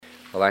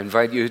Well, I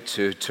invite you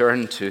to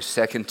turn to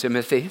 2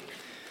 Timothy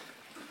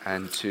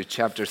and to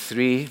chapter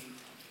 3.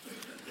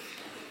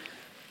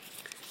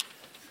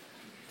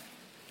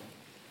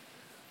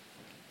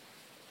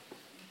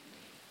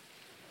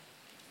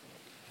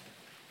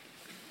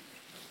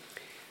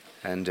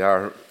 And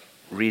our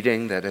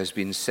reading that has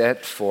been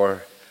set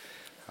for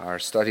our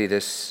study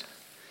this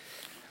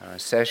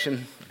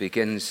session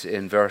begins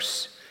in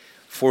verse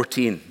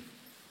 14.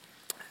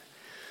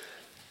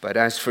 But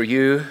as for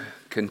you,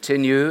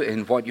 continue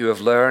in what you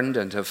have learned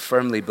and have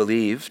firmly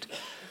believed,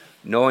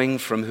 knowing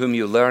from whom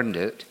you learned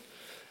it,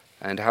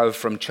 and how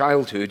from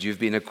childhood you've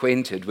been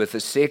acquainted with the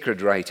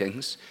sacred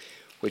writings,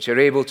 which are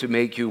able to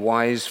make you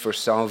wise for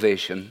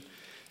salvation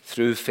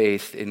through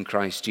faith in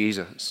Christ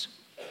Jesus.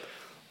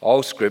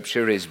 All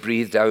Scripture is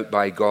breathed out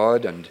by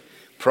God and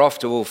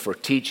profitable for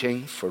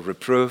teaching, for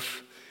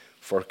reproof,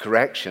 for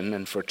correction,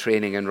 and for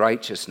training in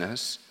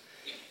righteousness,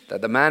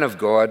 that the man of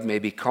God may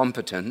be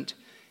competent,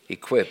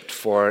 equipped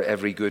for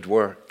every good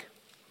work.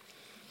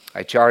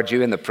 I charge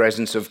you in the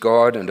presence of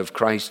God and of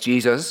Christ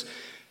Jesus,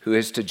 who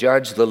is to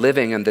judge the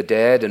living and the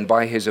dead, and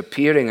by his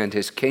appearing and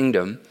his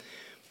kingdom,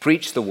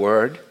 preach the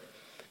word,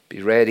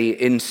 be ready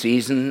in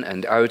season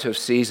and out of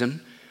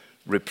season,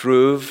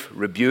 reprove,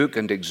 rebuke,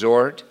 and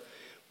exhort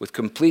with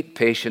complete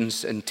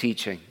patience and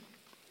teaching.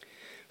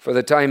 For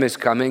the time is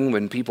coming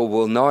when people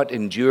will not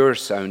endure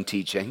sound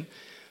teaching,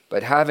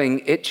 but having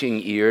itching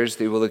ears,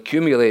 they will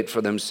accumulate for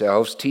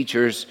themselves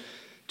teachers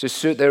to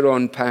suit their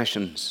own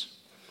passions,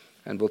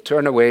 and will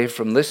turn away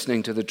from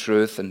listening to the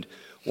truth and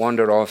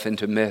wander off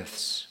into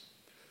myths.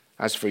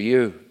 As for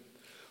you,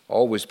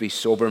 always be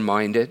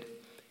sober-minded,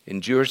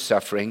 endure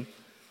suffering,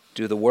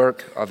 do the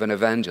work of an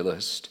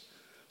evangelist,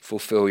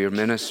 fulfill your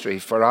ministry.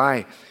 For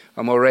I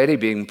am already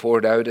being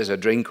poured out as a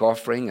drink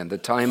offering, and the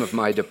time of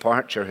my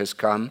departure has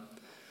come.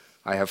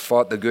 I have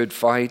fought the good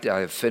fight, I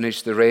have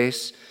finished the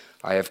race,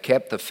 I have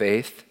kept the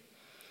faith.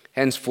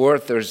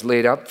 Henceforth there is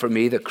laid up for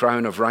me the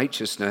crown of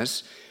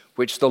righteousness,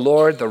 which the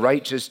Lord, the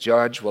righteous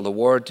judge, will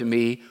award to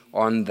me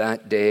on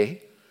that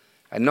day,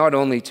 and not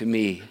only to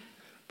me,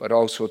 but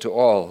also to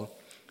all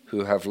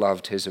who have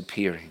loved his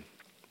appearing.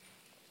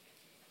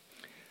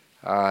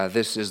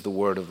 This is the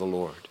word of the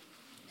Lord.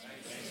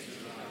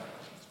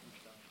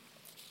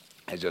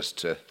 I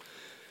just,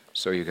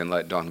 so you can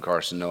let Don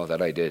Carson know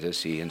that I did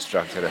as he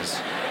instructed us.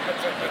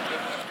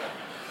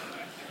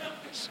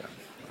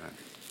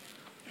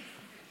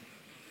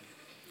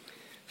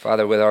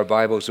 Father, with our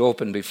Bibles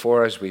open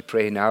before us, we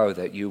pray now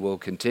that you will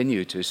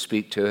continue to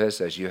speak to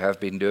us as you have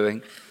been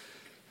doing,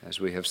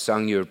 as we have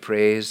sung your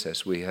praise,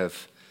 as we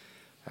have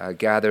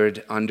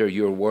gathered under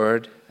your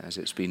word, as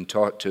it's been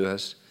taught to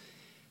us.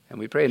 And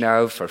we pray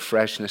now for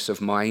freshness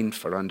of mind,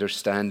 for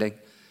understanding,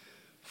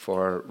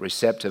 for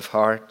receptive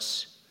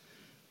hearts,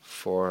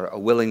 for a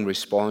willing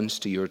response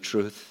to your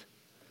truth,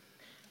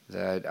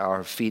 that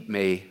our feet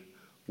may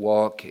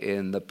walk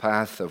in the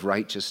path of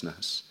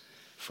righteousness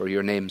for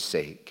your name's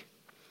sake.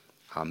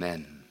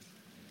 Amen.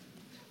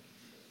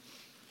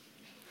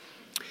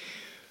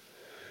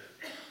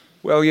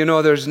 Well, you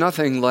know, there's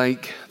nothing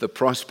like the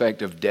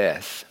prospect of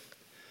death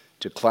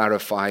to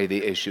clarify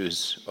the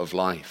issues of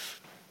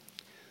life.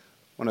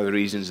 One of the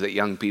reasons that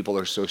young people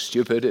are so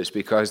stupid is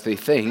because they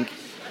think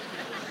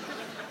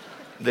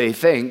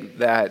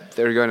that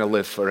they're going to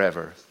live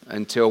forever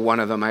until one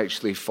of them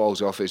actually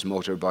falls off his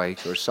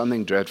motorbike or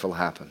something dreadful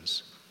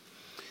happens.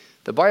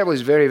 The Bible is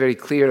very, very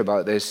clear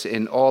about this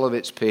in all of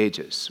its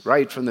pages,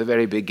 right from the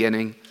very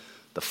beginning,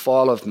 the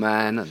fall of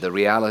man and the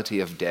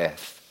reality of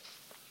death.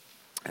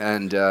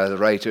 And the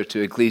writer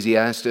to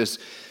Ecclesiastes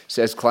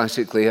says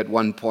classically at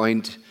one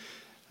point,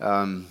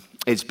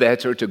 it's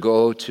better to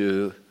go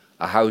to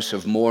a house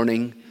of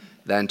mourning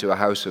than to a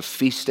house of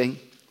feasting.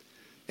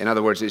 In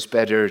other words, it's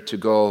better to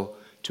go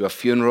to a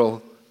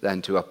funeral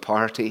than to a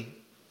party,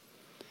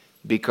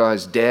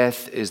 because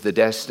death is the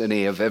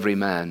destiny of every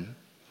man,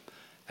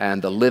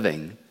 and the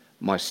living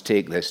must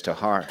take this to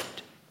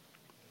heart.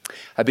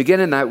 I begin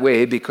in that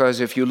way because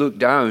if you look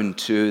down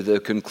to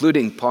the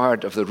concluding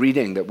part of the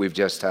reading that we've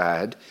just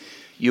had,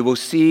 you will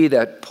see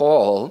that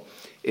Paul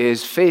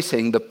is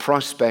facing the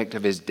prospect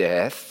of his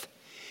death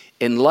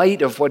in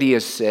light of what he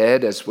has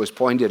said, as was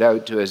pointed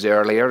out to us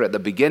earlier at the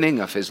beginning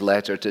of his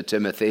letter to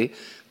Timothy,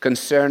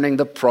 concerning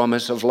the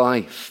promise of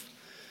life.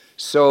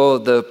 So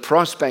the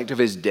prospect of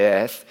his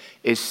death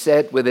is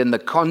set within the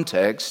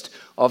context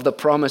of the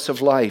promise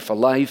of life, a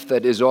life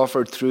that is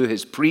offered through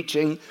his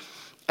preaching,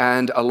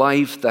 and a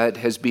life that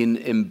has been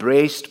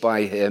embraced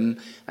by him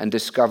and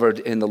discovered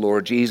in the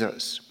Lord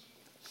Jesus.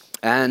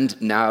 And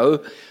now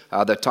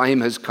the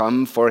time has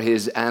come for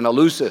his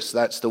analusis.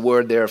 That's the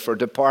word there for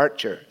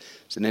departure.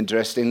 It's an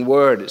interesting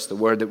word. It's the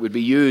word that would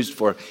be used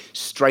for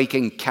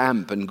striking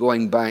camp and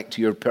going back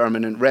to your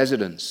permanent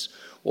residence,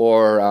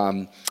 or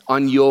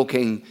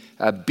unyoking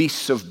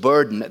beasts of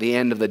burden at the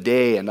end of the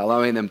day and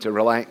allowing them to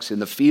relax in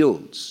the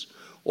fields,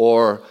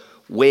 or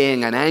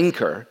weighing an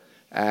anchor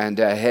and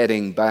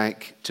heading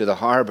back to the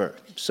harbor.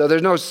 So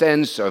there's no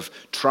sense of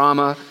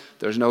trauma.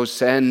 There's no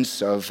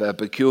sense of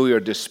peculiar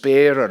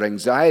despair or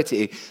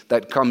anxiety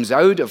that comes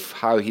out of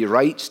how he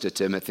writes to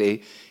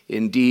Timothy.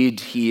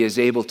 Indeed, he is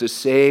able to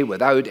say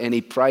without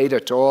any pride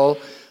at all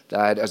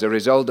that as a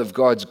result of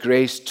God's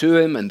grace to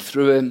him and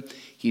through him,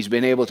 he's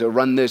been able to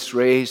run this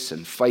race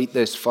and fight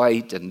this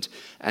fight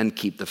and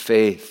keep the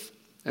faith.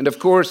 And of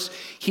course,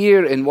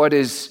 here in what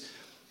is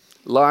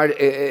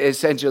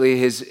essentially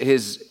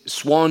his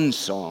swan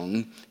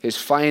song, his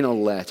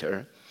final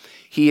letter,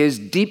 he is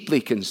deeply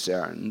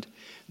concerned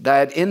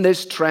that in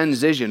this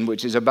transition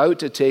which is about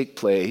to take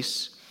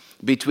place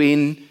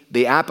between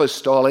the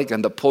apostolic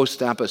and the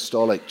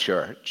post-apostolic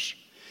church,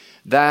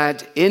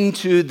 that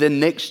into the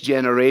next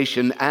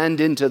generation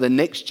and into the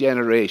next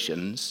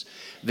generations,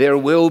 there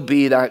will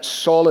be that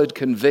solid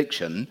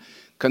conviction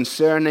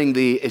concerning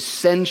the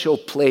essential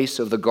place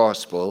of the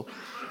gospel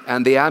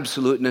and the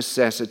absolute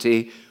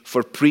necessity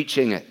for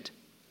preaching it.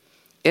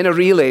 In a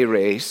relay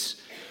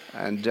race,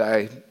 and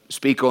I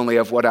speak only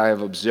of what I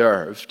have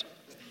observed,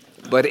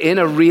 but in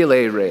a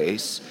relay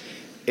race,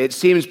 it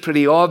seems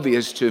pretty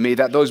obvious to me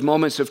that those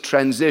moments of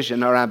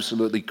transition are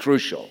absolutely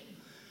crucial.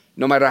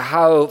 No matter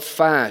how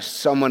fast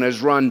someone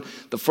has run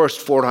the first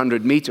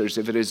 400 meters,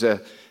 if it is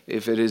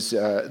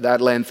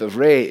that length of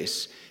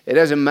race, it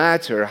doesn't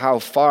matter how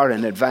far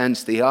in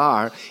advance they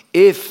are.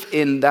 If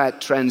in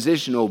that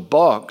transitional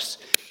box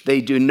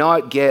they do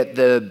not get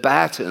the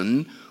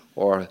baton,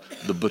 or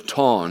the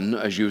baton,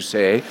 as you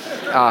say,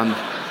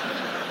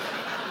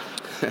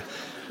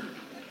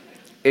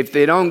 if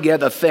they don't get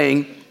the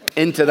thing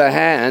into the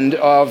hand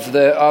of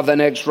the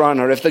next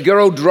runner, if the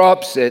girl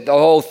drops it, the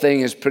whole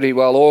thing is pretty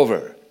well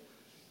over.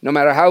 No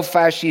matter how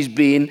fast she's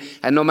been,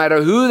 and no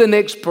matter who the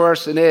next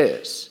person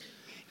is,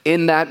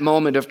 in that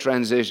moment of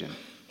transition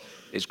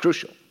is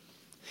crucial.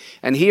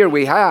 And here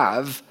we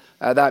have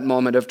that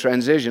moment of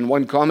transition.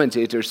 One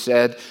commentator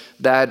said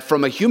that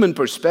from a human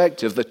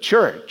perspective, the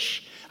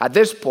church at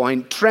this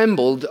point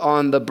trembled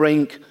on the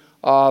brink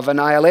of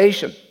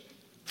annihilation.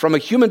 From a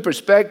human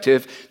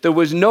perspective, there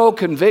was no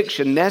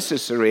conviction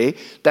necessary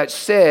that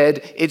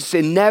said it's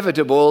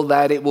inevitable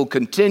that it will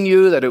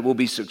continue, that it will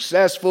be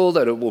successful,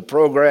 that it will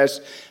progress,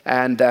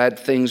 and that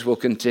things will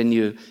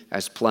continue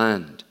as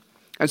planned.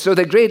 And so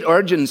the great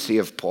urgency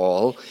of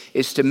Paul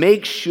is to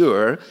make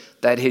sure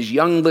that his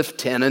young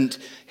lieutenant,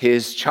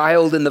 his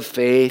child in the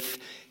faith,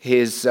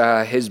 his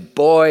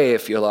boy,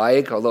 if you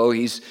like, although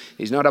he's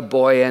not a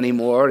boy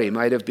anymore, he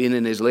might have been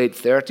in his late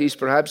 30s,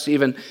 perhaps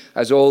even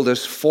as old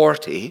as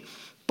 40,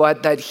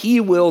 but that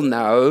he will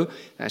now,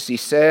 as he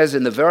says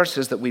in the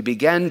verses that we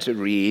began to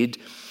read,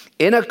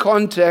 in a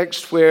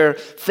context where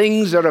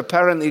things are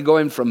apparently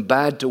going from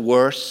bad to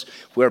worse,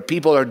 where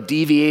people are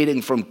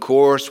deviating from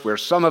course, where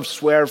some have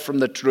swerved from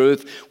the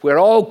truth, where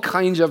all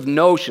kinds of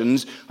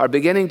notions are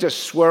beginning to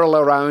swirl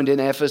around in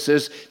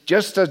Ephesus,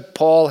 just as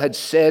Paul had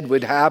said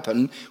would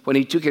happen when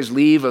he took his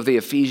leave of the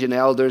Ephesian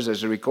elders,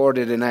 as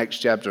recorded in Acts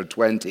chapter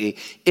 20.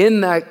 In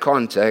that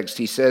context,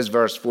 he says,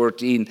 verse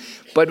 14,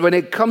 "But when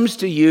it comes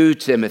to you,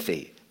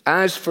 Timothy,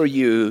 as for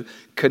you,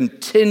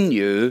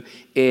 continue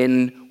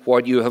in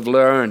what you have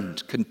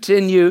learned.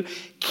 Continue,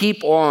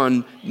 keep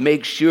on,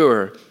 make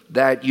sure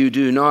that you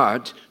do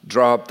not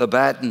drop the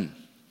baton."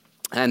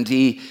 And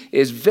he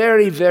is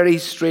very, very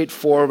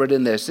straightforward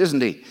in this,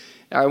 isn't he?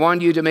 I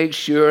want you to make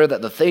sure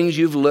that the things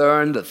you've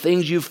learned, the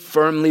things you've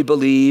firmly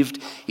believed,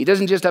 he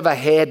doesn't just have a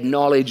head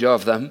knowledge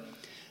of them.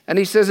 And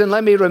he says, and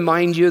let me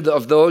remind you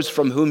of those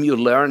from whom you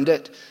learned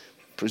it,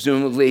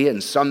 presumably in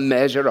some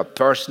measure a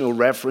personal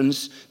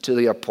reference to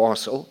the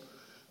apostle,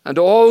 and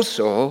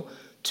also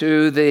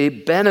to the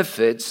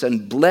benefits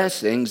and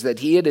blessings that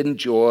he had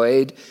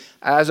enjoyed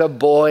as a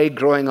boy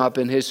growing up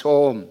in his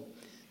home.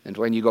 And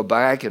when you go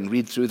back and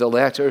read through the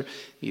letter,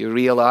 you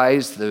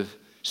realize the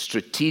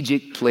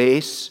strategic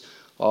place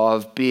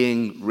of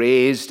being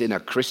raised in a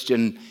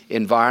Christian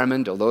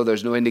environment, although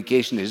there's no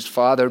indication his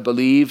father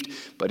believed,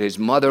 but his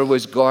mother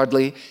was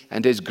godly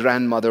and his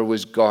grandmother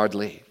was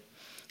godly.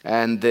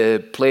 And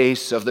the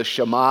place of the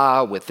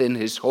Shema within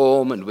his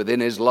home and within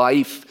his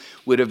life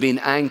would have been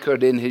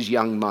anchored in his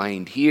young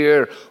mind.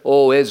 Hear,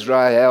 O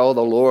Israel,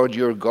 the Lord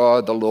your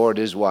God, the Lord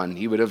is one.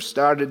 He would have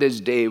started his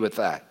day with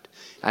that,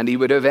 and he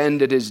would have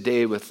ended his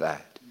day with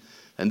that.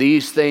 And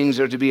these things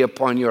are to be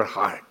upon your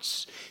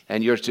hearts,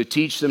 and you're to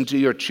teach them to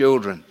your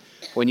children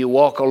when you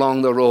walk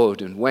along the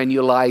road, and when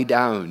you lie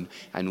down,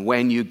 and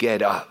when you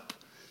get up.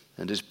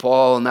 And as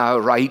Paul now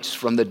writes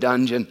from the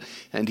dungeon,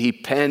 and he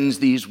pens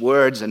these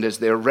words, and as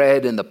they're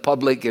read in the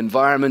public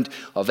environment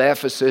of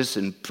Ephesus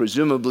in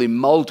presumably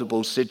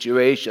multiple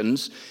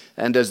situations,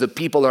 and as the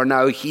people are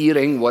now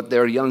hearing what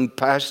their young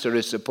pastor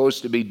is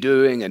supposed to be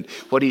doing and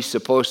what he's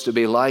supposed to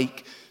be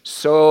like,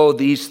 so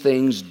these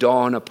things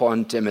dawn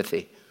upon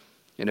Timothy.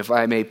 And if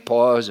I may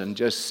pause and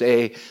just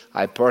say,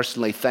 I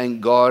personally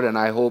thank God, and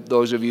I hope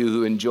those of you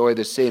who enjoy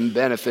the same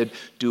benefit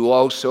do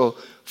also,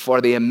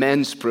 for the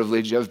immense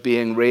privilege of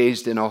being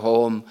raised in a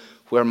home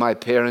where my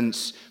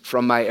parents,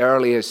 from my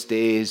earliest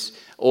days,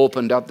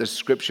 opened up the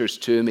scriptures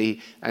to me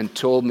and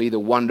told me the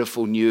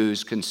wonderful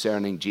news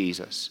concerning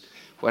Jesus.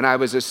 When I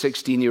was a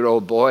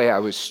 16-year-old boy, I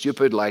was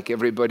stupid like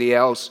everybody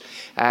else,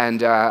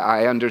 and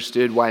I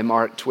understood why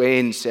Mark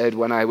Twain said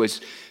when I was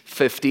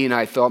 15,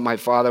 I thought my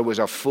father was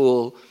a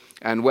fool,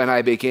 and when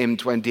I became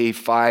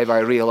 25, I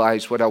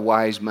realized what a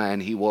wise man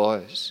he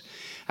was.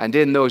 And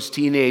in those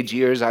teenage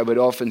years, I would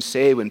often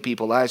say when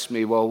people ask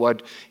me, well,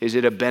 what is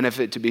it a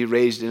benefit to be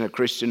raised in a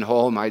Christian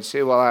home? I'd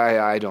say, well,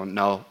 I don't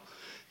know.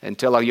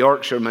 Until a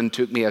Yorkshireman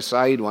took me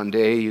aside one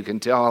day. You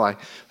can tell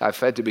I've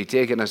had to be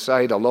taken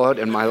aside a lot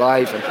in my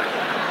life.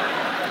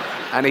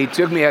 And he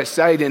took me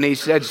aside and he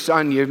said,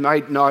 son, you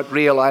might not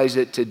realize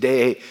it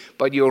today,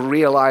 but you'll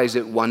realize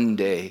it one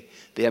day.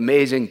 The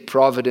amazing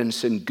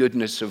providence and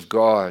goodness of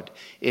God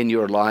in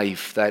your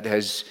life that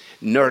has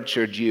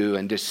nurtured you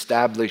and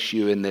established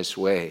you in this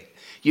way.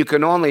 You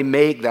can only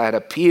make that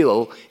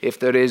appeal if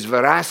there is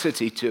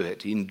veracity to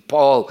it. And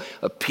Paul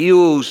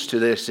appeals to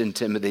this in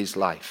Timothy's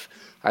life.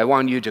 I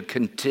want you to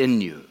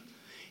continue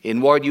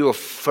in what you have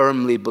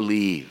firmly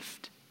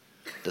believed,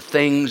 the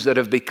things that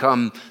have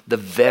become the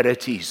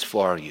verities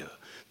for you,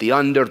 the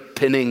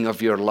underpinning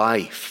of your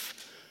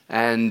life.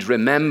 And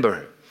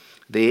remember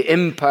the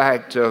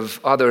impact of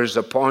others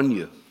upon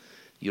you.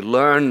 You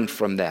learn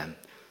from them.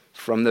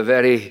 From the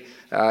very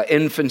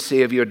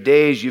infancy of your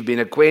days, you've been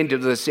acquainted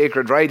with the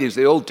sacred writings,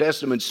 the Old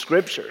Testament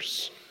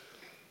scriptures.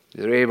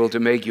 They're able to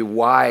make you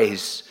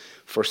wise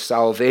for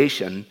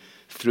salvation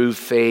through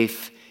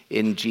faith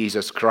in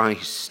Jesus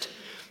Christ.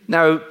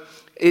 Now,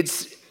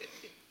 it's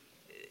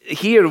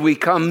here we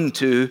come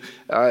to,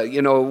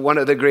 one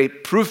of the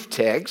great proof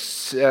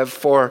texts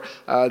for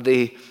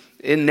the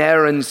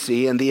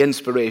inerrancy and the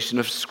inspiration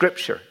of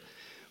Scripture.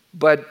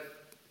 But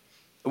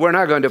we're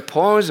not going to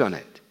pause on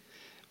it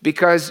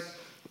because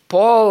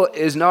Paul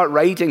is not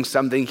writing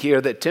something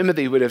here that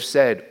Timothy would have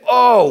said,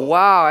 oh,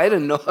 wow, I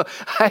didn't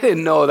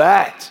know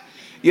that.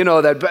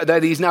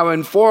 That he's now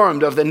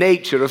informed of the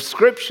nature of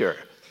Scripture.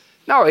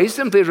 No, he's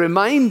simply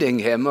reminding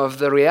him of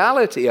the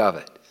reality of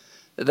it,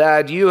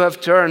 that you have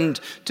turned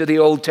to the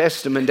Old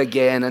Testament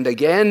again and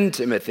again,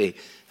 Timothy,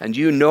 and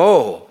you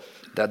know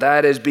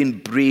that has been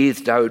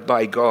breathed out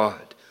by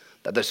God,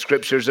 that the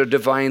Scriptures are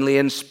divinely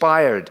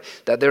inspired,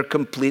 that they're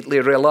completely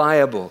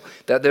reliable,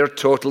 that they're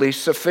totally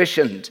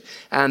sufficient,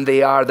 and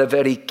they are the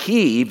very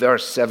key,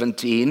 verse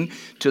 17,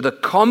 to the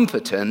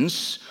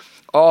competence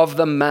of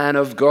the man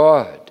of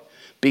God.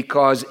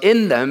 Because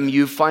in them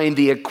you find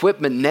the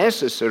equipment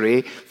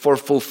necessary for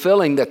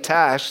fulfilling the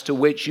task to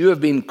which you have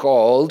been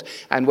called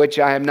and which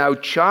I am now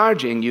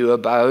charging you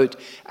about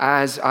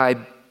as I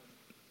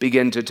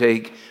begin to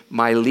take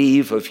my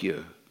leave of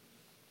you.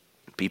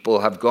 People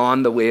have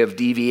gone the way of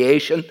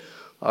deviation.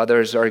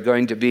 Others are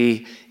going to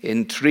be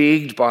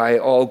intrigued by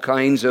all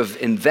kinds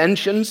of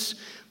inventions.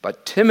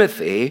 But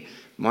Timothy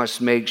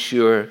must make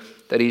sure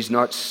that he's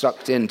not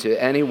sucked into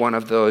any one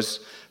of those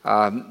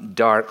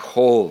dark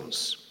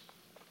holes.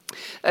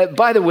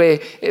 By the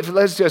way,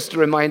 let's just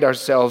remind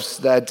ourselves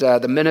that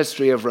the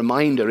ministry of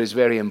reminder is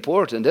very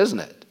important, isn't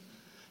it?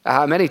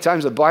 Many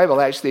times the Bible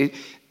actually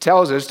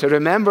tells us to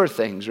remember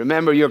things.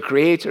 Remember your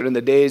Creator in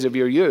the days of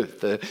your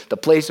youth, the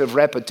place of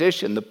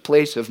repetition, the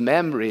place of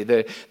memory,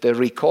 the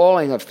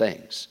recalling of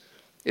things.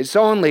 It's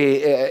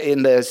only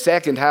in the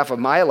second half of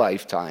my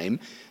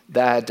lifetime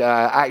that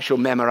actual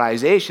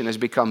memorization has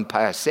become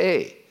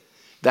passé.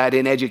 That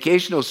in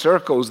educational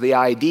circles, the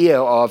idea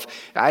of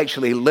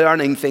actually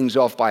learning things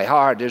off by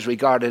heart is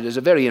regarded as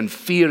a very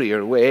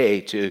inferior way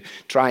to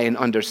try and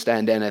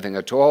understand anything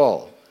at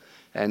all.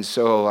 And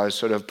so a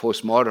sort of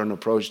postmodern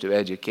approach to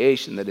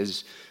education that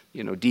is,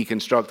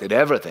 deconstructed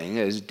everything,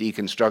 is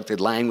deconstructed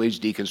language,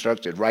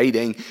 deconstructed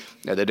writing.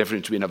 The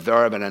difference between a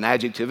verb and an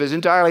adjective is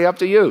entirely up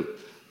to you.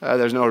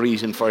 There's no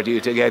reason for you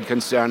to get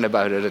concerned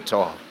about it at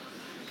all.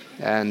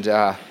 And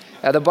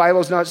the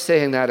Bible's not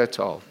saying that at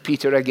all.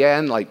 Peter,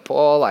 again, like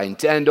Paul, I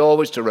intend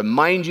always to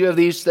remind you of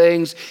these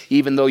things,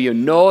 even though you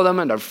know them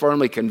and are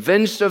firmly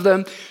convinced of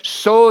them,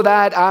 so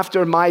that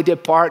after my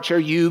departure,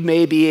 you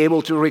may be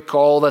able to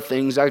recall the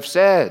things I've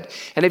said.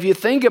 And if you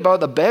think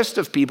about the best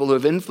of people who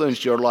have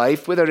influenced your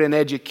life, whether in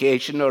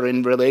education or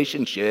in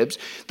relationships,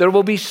 there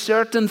will be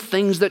certain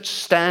things that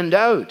stand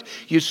out.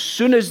 As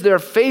soon as their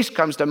face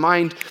comes to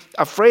mind,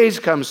 a phrase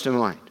comes to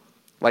mind.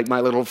 Like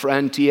my little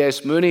friend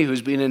T.S. Mooney,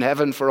 who's been in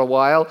heaven for a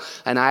while,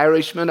 an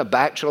Irishman, a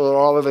bachelor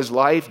all of his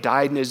life,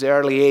 died in his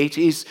early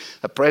 80s,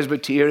 a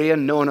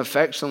Presbyterian, known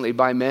affectionately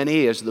by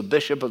many as the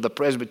Bishop of the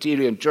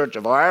Presbyterian Church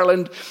of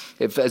Ireland,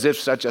 as if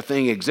such a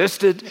thing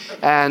existed.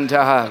 And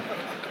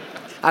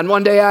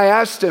one day I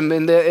asked him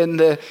in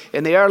the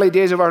early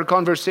days of our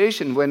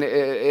conversation, when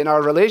in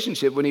our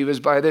relationship, when he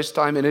was by this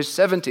time in his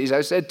 70s,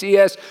 I said,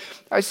 T.S.,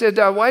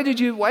 why did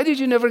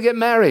you never get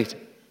married?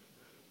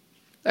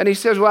 And he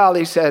says,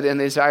 in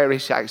his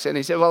Irish accent,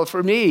 he said, well,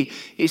 for me,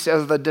 he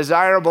says, the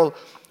desirable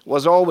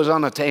was always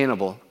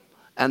unattainable,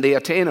 and the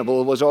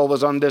attainable was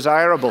always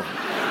undesirable.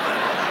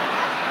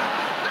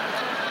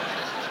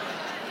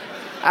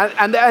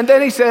 and then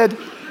he said,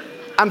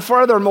 and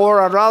furthermore,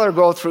 I'd rather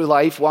go through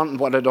life wanting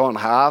what I don't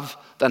have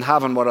than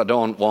having what I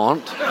don't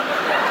want.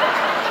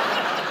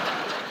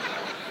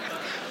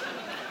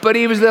 But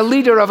he was the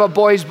leader of a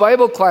boys'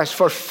 Bible class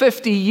for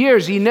 50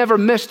 years. He never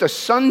missed a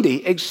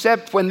Sunday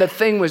except when the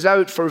thing was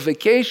out for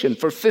vacation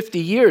for 50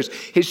 years.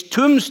 His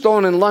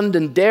tombstone in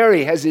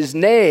Londonderry has his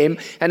name,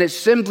 and it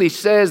simply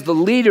says the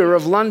leader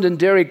of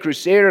Londonderry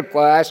Crusader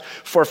class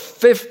for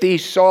 50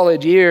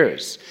 solid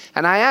years.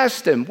 And I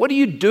asked him, what are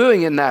you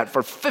doing in that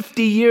for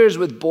 50 years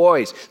with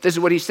boys? This is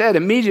what he said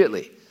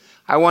immediately.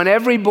 I want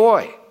every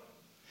boy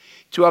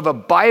to have a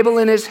Bible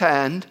in his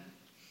hand,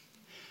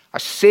 a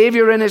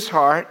Savior in his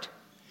heart,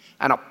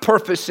 and a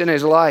purpose in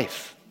his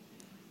life.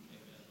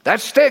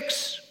 That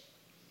sticks.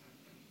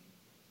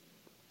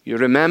 You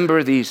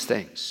remember these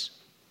things,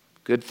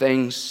 good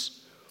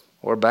things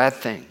or bad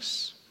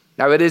things.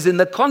 Now, it is in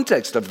the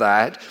context of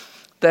that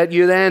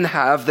you then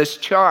have this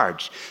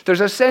charge.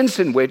 There's a sense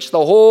in which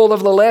the whole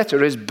of the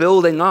letter is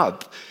building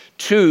up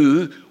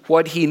to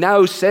what he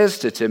now says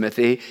to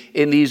Timothy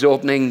in these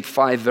opening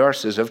 5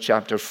 verses of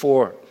chapter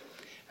 4.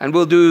 And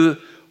we'll do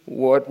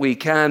what we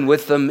can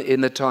with them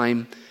in the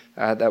time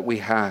that we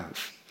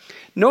have.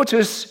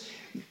 Notice,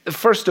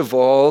 first of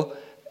all,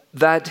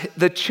 that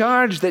the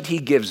charge that he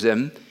gives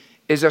him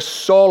is a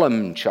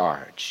solemn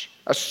charge.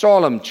 A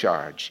solemn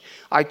charge.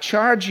 I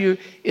charge you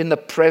in the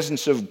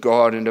presence of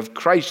God and of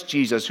Christ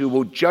Jesus, who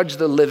will judge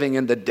the living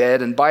and the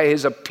dead, and by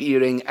his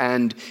appearing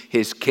and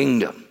his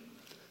kingdom.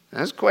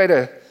 That's quite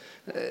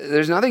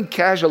there's nothing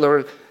casual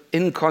or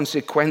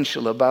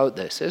inconsequential about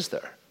this, is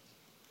there?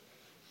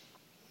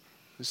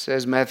 It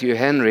says Matthew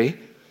Henry,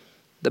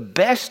 the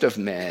best of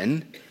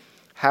men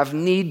have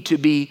need to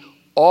be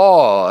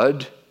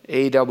awed,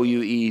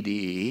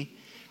 A-W-E-D,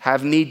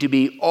 have need to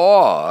be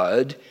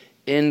awed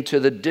into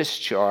the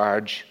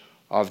discharge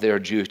of their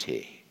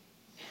duty.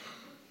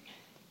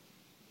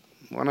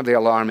 One of the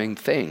alarming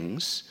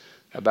things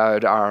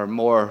about our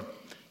more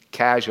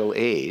casual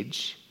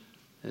age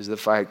is the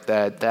fact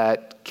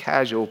that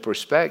casual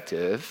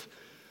perspective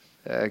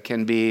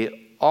can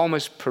be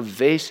almost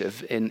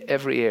pervasive in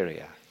every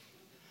area.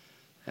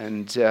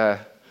 And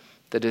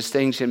the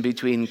distinction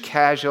between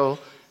casual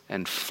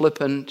and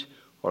flippant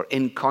or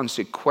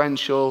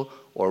inconsequential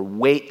or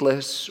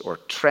weightless or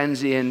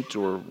transient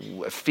or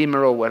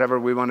ephemeral, whatever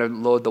we want to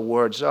load the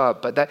words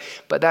up. But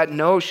that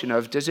notion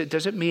of does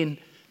it mean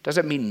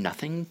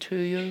nothing to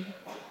you,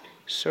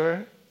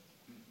 sir?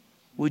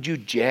 Would you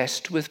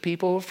jest with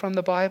people from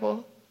the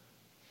Bible?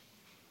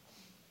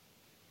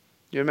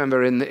 You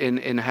remember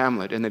in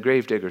Hamlet, in the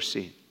gravedigger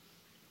scene?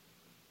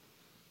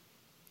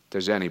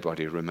 Does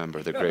anybody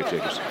remember the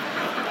gravedigger scene?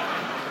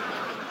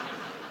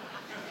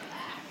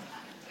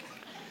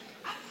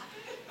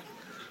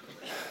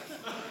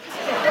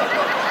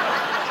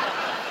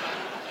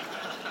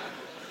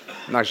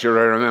 I'm not sure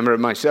I remember it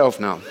myself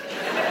now.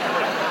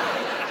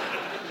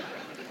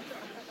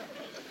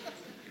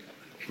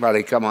 Well,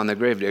 they come on the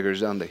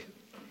gravediggers, don't they?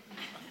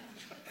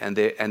 And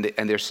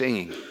they're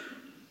singing,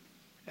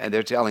 and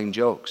they're telling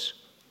jokes,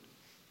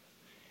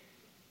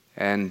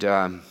 and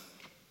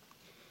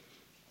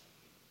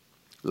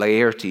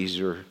Laertes,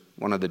 or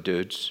one of the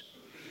dudes,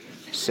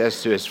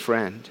 says to his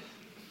friend,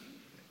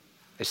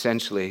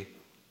 essentially,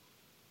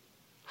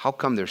 how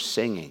come they're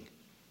singing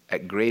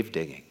at grave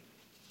digging?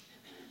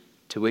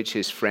 To which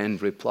his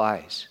friend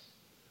replies,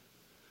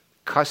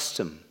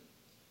 custom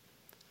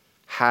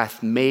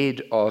hath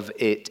made of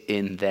it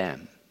in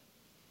them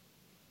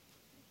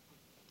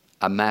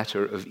a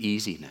matter of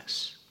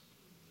easiness.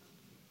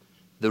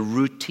 The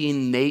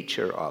routine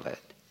nature of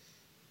it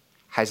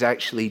has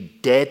actually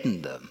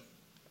deadened them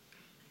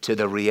to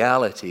the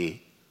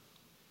reality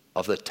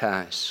of the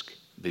task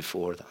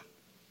before them.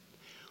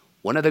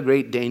 One of the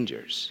great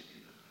dangers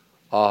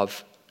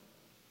of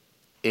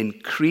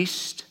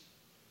increased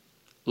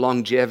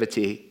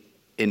longevity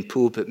in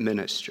pulpit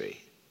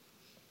ministry,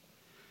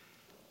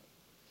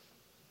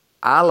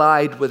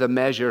 allied with a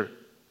measure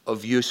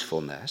of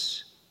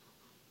usefulness,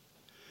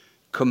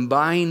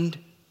 combined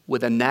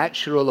with a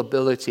natural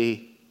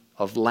ability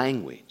of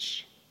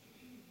language,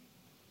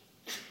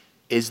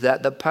 is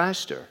that the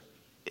pastor,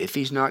 if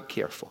he's not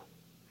careful,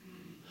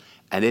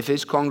 and if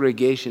his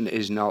congregation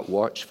is not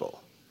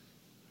watchful,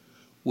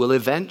 will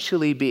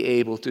eventually be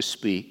able to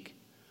speak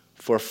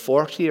for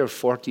 40 or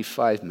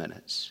 45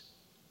 minutes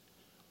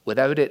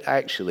without it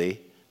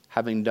actually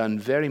having done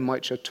very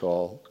much at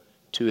all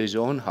to his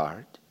own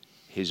heart,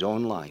 his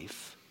own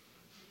life,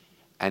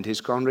 and his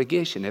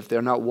congregation, if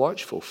they're not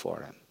watchful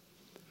for him,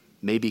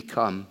 may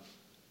become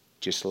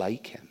just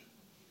like him.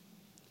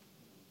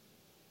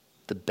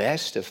 The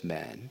best of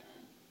men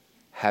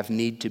have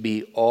need to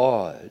be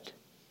awed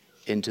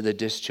into the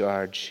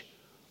discharge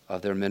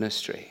of their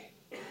ministry.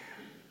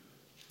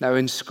 Now,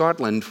 in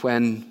Scotland,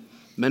 when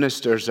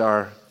ministers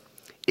are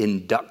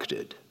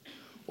inducted,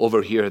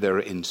 over here they're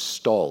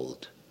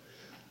installed.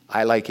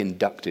 I like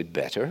inducted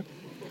better.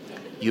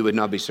 You would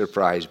not be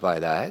surprised by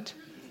that.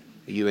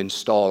 You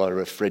install a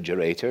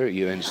refrigerator,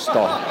 you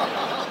install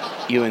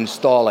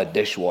a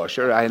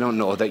dishwasher. I don't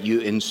know that you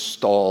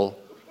install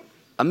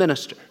a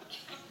minister.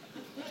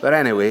 But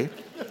anyway,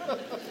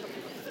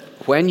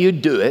 when you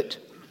do it,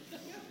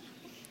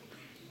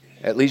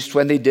 At least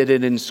when they did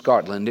it in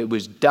Scotland, it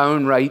was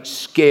downright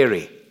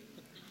scary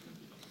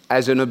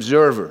as an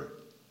observer.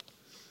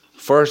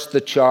 First,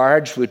 the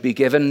charge would be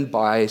given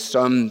by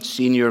some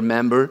senior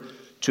member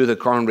to the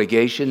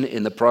congregation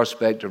in the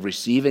prospect of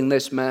receiving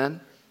this man.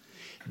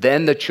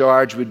 Then the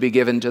charge would be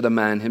given to the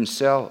man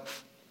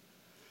himself.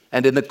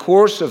 And in the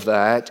course of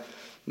that,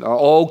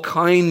 all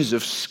kinds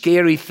of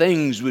scary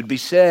things would be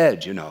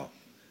said, you know.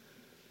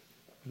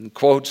 And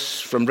quotes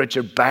from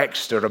Richard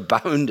Baxter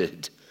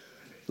abounded,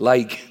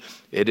 like,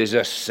 "It is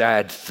a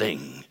sad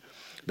thing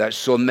that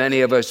so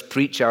many of us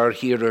preach our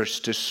hearers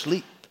to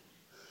sleep,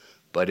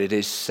 but it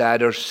is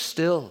sadder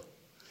still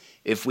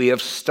if we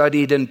have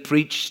studied and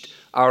preached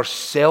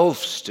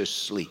ourselves to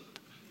sleep,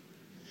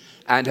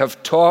 and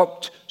have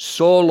talked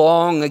so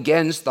long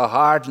against the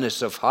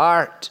hardness of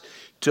heart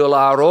till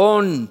our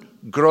own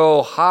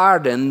grow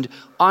hardened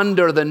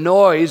under the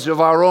noise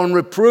of our own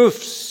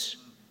reproofs."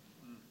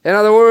 In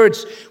other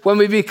words, when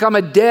we become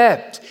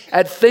adept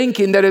at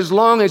thinking that as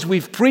long as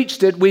we've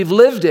preached it, we've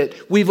lived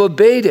it, we've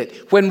obeyed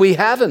it, when we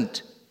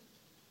haven't.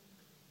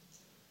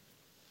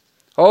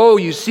 Oh,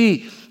 you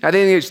see, I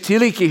think it's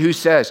Tillich who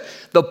says,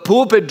 the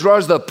pulpit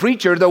draws the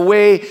preacher the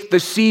way the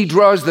sea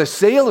draws the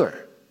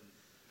sailor.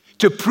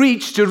 To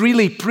preach, to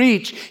really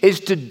preach, is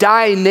to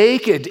die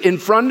naked in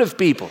front of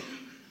people.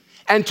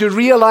 And to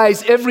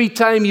realize every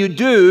time you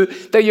do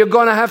that you're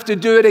going to have to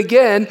do it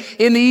again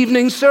in the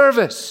evening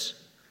service.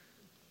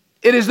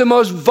 It is the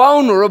most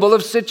vulnerable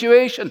of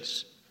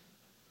situations.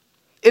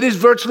 It is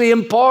virtually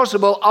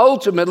impossible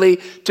ultimately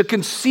to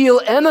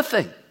conceal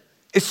anything,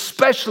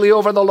 especially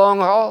over the long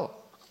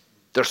haul.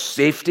 There's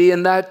safety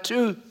in that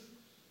too.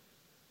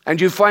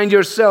 And you find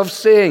yourself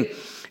saying,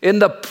 in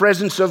the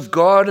presence of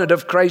God and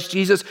of Christ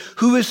Jesus,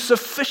 who is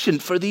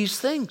sufficient for these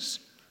things?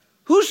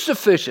 Who's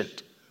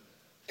sufficient?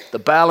 The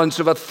balance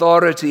of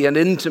authority and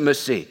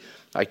intimacy.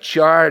 I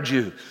charge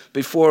you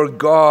before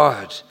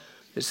God.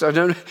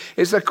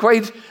 It's a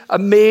quite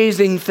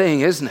amazing thing,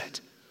 isn't it?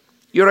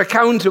 You're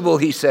accountable,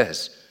 he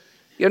says.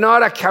 You're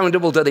not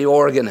accountable to the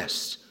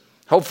organist.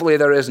 Hopefully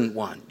there isn't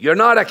one. You're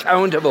not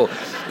accountable.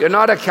 You're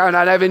not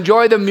accountable. And I've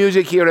enjoyed the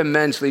music here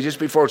immensely just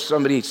before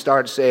somebody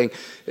starts saying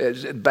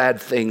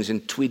bad things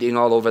and tweeting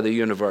all over the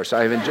universe.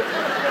 I've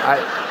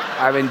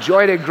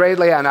enjoyed it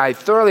greatly, and I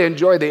thoroughly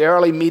enjoyed the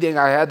early meeting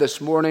I had this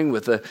morning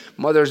with the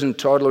mothers and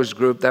toddlers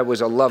group. That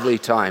was a lovely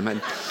time.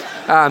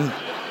 And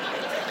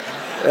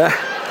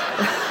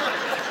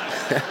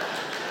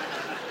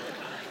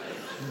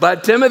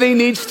but Timothy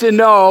needs to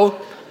know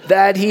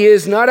that he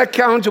is not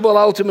accountable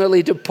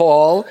ultimately to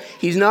Paul.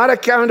 He's not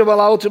accountable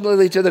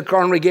ultimately to the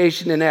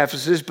congregation in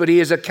Ephesus, but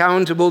he is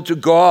accountable to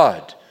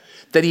God.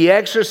 That he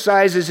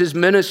exercises his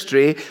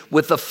ministry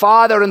with the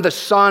Father and the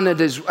Son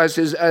as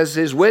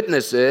his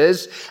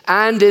witnesses,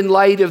 and in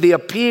light of the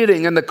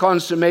appearing and the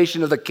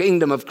consummation of the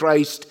kingdom of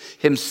Christ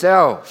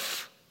himself.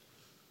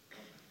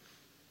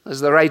 As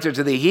the writer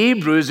to the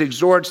Hebrews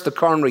exhorts the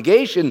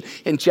congregation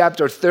in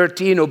chapter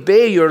 13,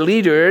 obey your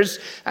leaders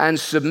and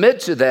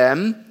submit to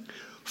them,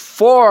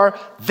 for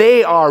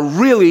they are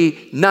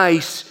really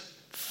nice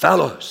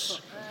fellows.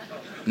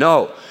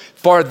 No,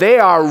 for they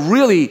are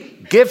really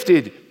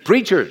gifted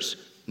preachers.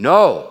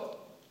 No,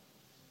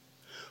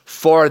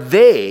 for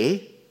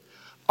they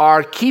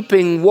are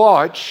keeping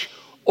watch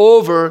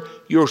over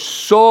your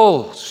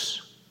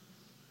souls.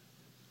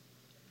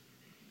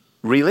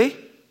 Really?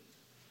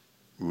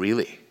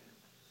 Really?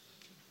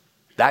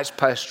 That's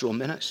pastoral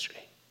ministry.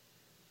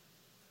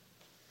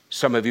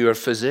 Some of you are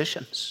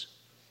physicians.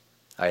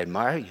 I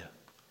admire you.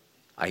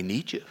 I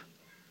need you.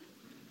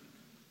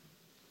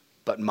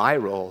 But my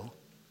role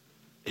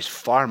is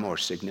far more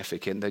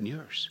significant than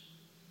yours.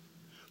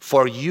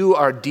 For you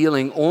are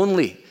dealing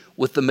only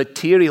with the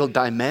material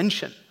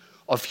dimension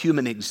of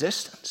human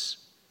existence.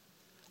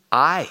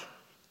 I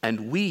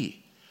and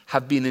we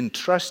have been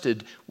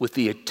entrusted with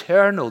the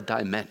eternal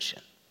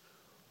dimension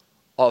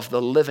of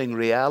the living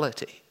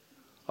reality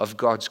of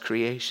God's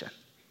creation.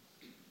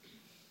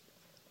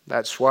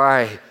 That's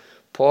why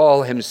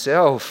Paul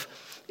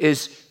himself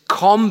is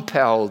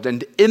compelled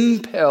and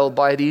impelled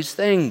by these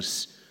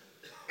things.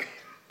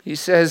 He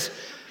says,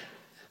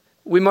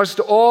 we must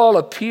all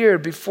appear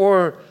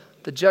before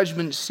the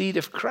judgment seat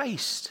of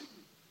Christ.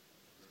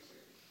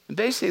 And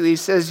basically he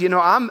says,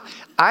 I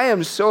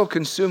am so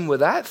consumed with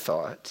that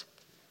thought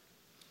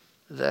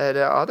that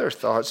other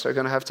thoughts are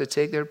going to have to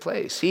take their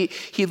place.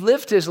 He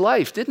lived his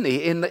life, didn't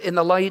he, in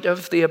the light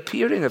of the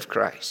appearing of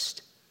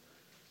Christ.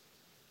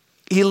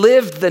 He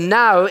lived the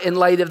now in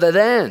light of the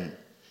then.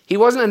 He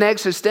wasn't an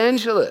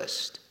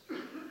existentialist.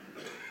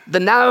 The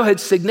now had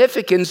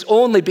significance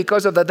only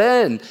because of the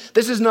then.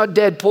 This is not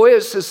Dead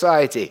Poets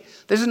Society.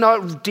 This is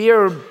not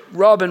Dear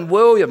Robin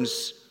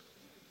Williams.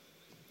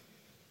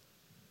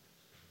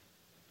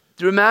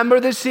 Do you remember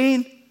the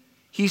scene?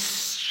 He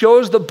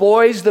shows the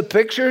boys the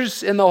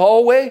pictures in the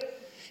hallway,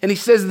 and he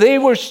says, they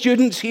were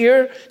students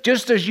here,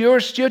 just as you're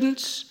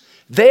students.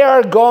 They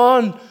are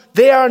gone.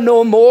 They are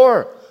no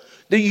more.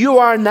 That you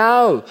are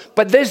now.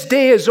 But this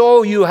day is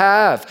all you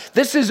have.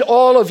 This is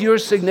all of your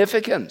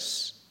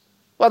significance.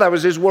 Well, that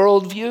was his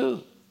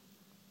worldview.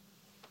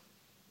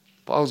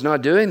 Paul's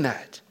not doing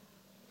that.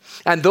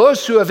 And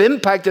those who have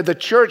impacted the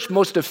church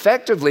most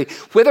effectively,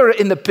 whether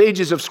in the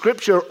pages of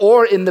Scripture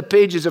or in the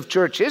pages of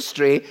church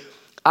history,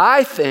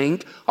 I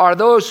think, are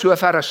those who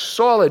have had a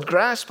solid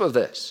grasp of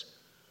this.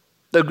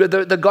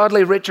 The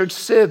godly Richard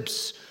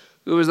Sibbes,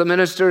 who was the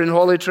minister in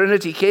Holy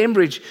Trinity,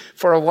 Cambridge,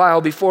 for a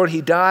while before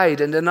he died,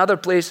 and in other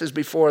places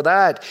before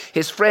that.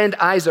 His friend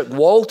Isaac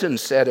Walton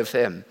said of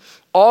him,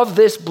 "Of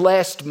this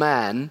blessed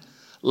man,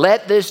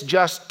 let this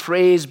just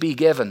praise be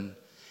given.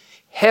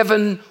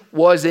 Heaven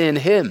was in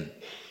him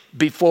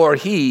before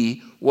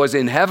he was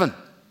in heaven."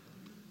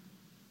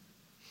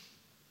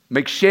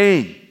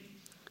 McCheyne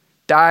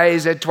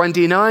dies at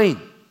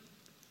 29,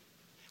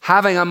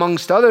 having,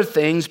 amongst other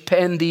things,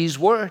 penned these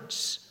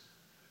words: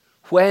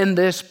 "When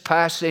this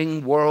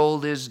passing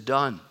world is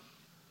done."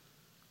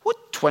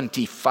 What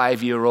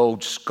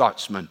 25-year-old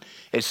Scotsman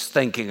is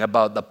thinking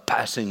about the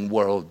passing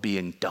world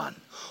being done?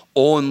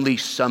 Only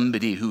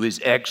somebody who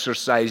is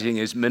exercising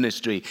his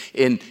ministry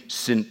in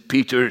St.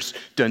 Peter's,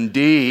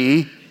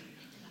 Dundee,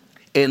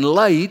 in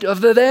light of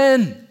the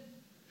then.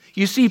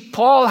 You see,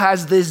 Paul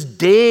has this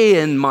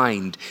day in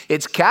mind.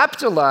 It's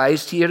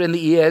capitalized here in the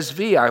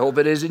ESV. I hope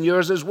it is in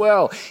yours as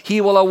well.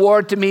 He will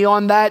award to me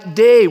on that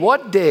day.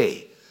 What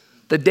day?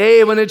 The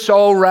day when it's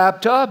all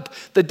wrapped up.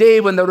 The day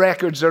when the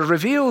records are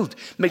revealed.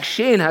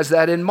 McCheyne has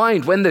that in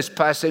mind. When this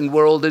passing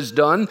world is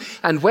done,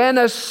 and when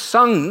has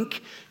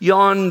sunk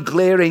yon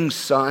glaring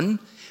sun,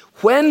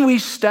 when we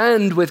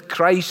stand with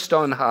Christ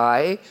on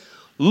high,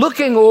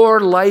 looking o'er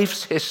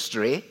life's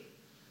history,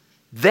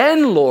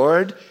 then,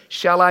 Lord,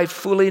 shall I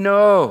fully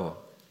know,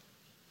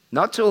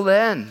 not till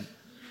then,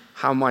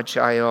 how much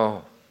I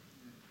owe.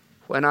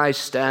 When I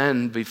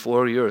stand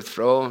before your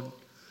throne,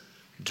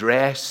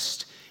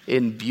 dressed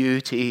in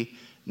beauty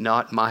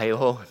not my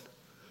own.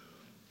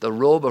 The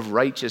robe of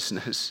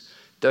righteousness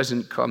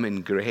doesn't come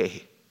in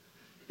gray.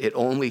 It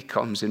only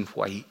comes in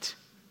white.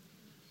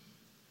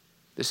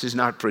 This is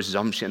not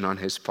presumption on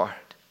his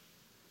part.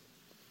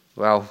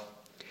 Well,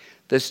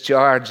 this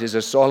charge is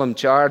a solemn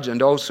charge,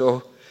 and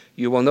also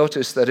you will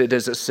notice that it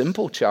is a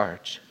simple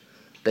charge.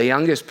 The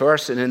youngest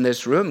person in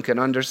this room can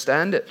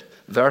understand it.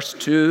 Verse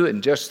 2,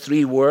 in just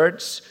 3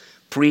 words,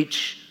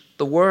 preach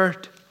the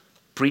word.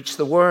 Preach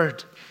the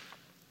word.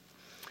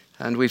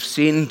 And we've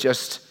seen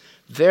just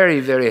very,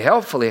 very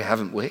helpfully,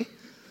 haven't we,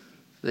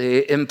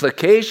 the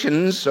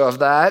implications of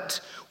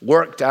that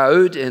worked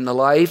out in the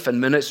life and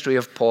ministry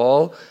of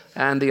Paul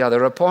and the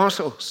other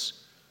apostles.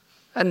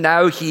 And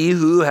now he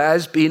who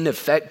has been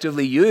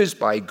effectively used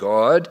by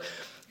God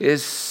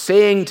is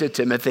saying to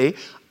Timothy,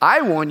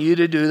 I want you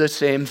to do the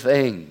same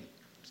thing.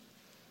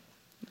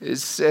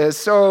 It's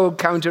so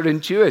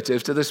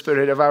counterintuitive to the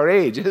spirit of our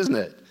age, isn't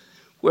it?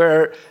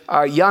 Where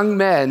our young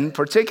men,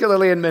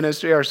 particularly in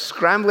ministry, are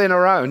scrambling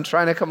around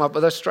trying to come up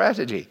with a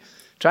strategy,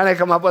 trying to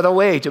come up with a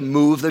way to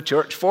move the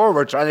church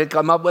forward, trying to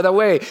come up with a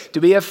way to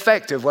be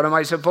effective. What am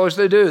I supposed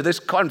to do? This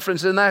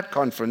conference and that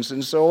conference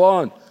and so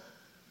on.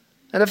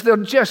 And if they'll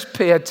just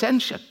pay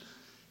attention,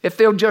 if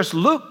they'll just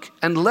look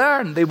and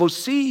learn, they will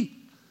see.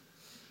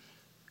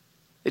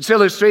 It's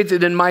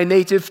illustrated in my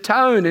native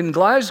town in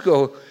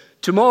Glasgow.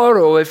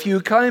 Tomorrow, if you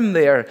come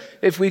there,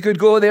 if we could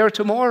go there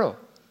tomorrow,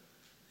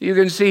 you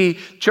can see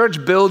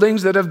church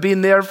buildings that have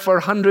been there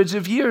for hundreds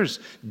of years,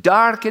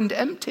 dark and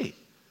empty.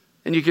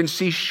 And you can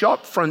see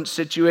shop front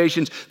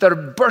situations that are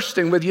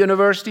bursting with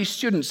university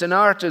students and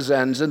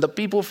artisans and the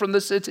people from the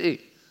city.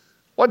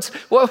 What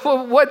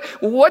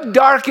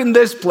darkened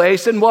this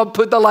place and what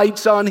put the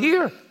lights on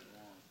here?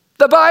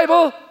 The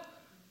Bible.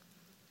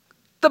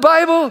 The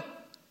Bible.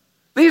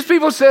 These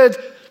people said,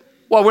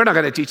 well, we're not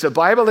going to teach the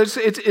Bible.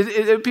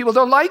 People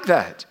don't like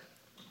that.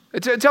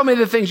 Tell me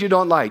the things you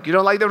don't like. You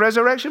don't like the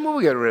resurrection? Well,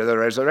 we'll get rid of the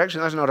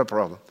resurrection. That's not a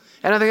problem.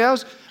 Anything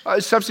else?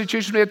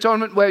 Substitutionary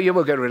atonement? Well, yeah,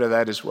 we'll get rid of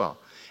that as well.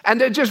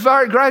 And just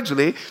very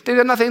gradually, they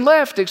got nothing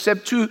left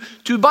except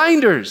two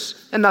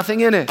binders and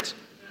nothing in it.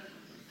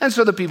 And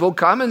so the people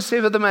come and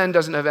say, well, the man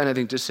doesn't have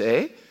anything to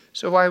say,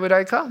 so why would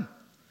I come?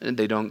 And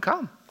they don't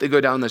come. They go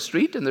down the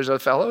street, and there's a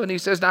fellow, and he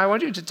says, now I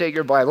want you to take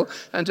your Bible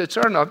and to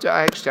turn up to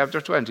Acts chapter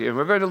 20, and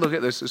we're going to look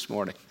at this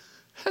morning.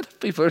 And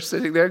people are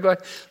sitting there going,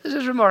 this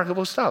is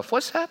remarkable stuff.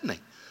 What's happening?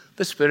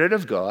 The Spirit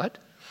of God,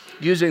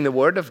 using the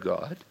Word of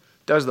God,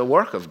 does the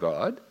work of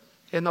God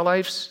in the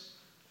lives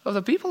of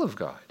the people of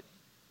God.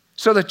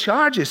 So the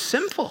charge is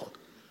simple.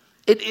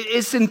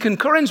 It's in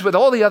concurrence with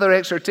all the other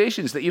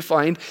exhortations that you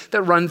find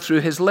that run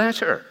through his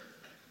letter.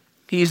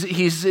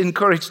 He's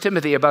encouraged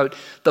Timothy about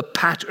the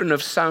pattern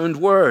of sound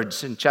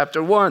words in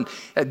chapter 1,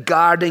 a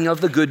guarding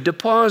of the good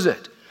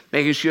deposit,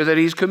 making sure that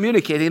he's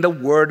communicating the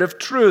word of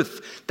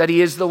truth, that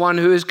he is the one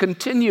who is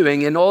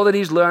continuing in all that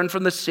he's learned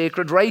from the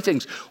sacred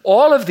writings.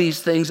 All of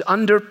these things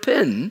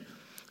underpin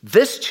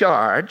this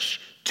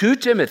charge to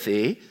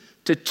Timothy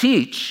to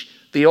teach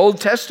the Old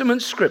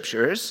Testament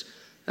scriptures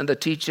and the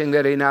teaching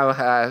that he now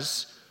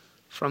has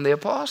from the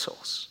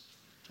apostles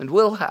and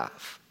will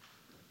have.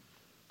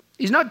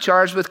 He's not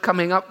charged with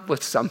coming up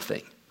with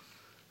something.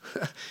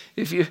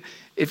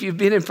 If you've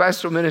been in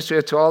pastoral ministry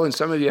at all, and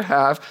some of you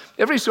have,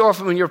 every so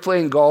often when you're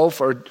playing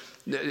golf or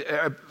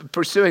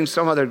pursuing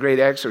some other great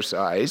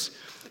exercise,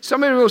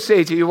 somebody will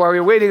say to you while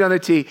you're waiting on the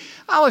tee,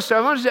 Alistair,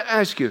 I wanted to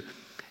ask you,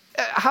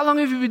 how long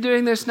have you been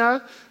doing this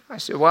now? I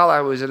said, well, I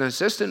was an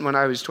assistant when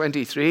I was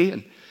 23,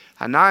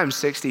 and now I'm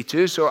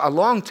 62, so a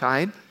long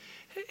time.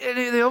 And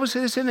they always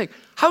say the same thing.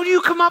 How do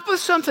you come up with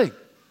something?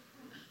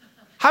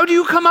 How do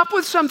you come up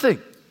with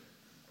something?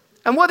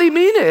 And what they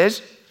mean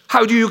is,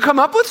 how do you come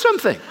up with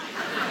something?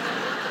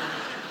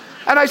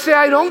 And I say,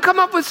 I don't come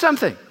up with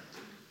something.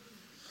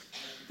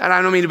 And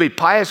I don't mean to be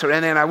pious or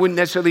anything, and I wouldn't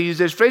necessarily use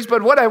this phrase,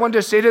 but what I want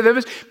to say to them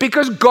is,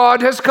 because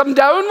God has come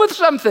down with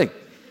something.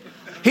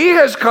 He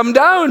has come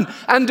down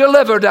and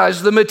delivered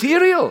us the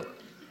material.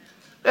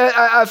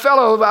 A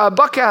fellow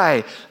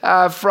Buckeye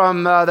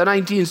from the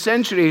 19th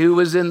century who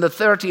was in the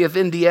 30th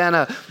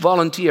Indiana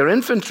Volunteer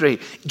Infantry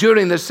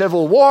during the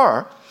Civil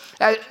War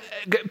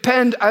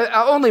penned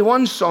only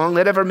one song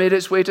that ever made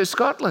its way to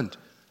Scotland.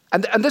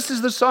 And this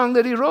is the song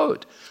that he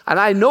wrote. And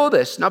I know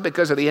this, not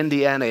because of the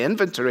Indiana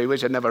Infantry,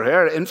 which I'd never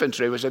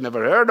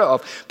heard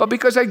of, but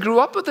because I grew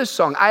up with this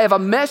song. I have a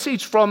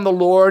message from the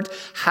Lord,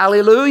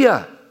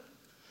 hallelujah.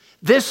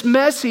 This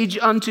message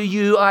unto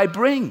you I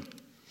bring.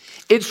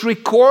 It's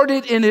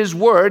recorded in his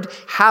word,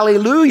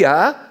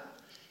 hallelujah.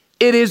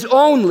 It is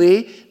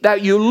only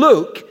that you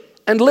look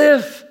and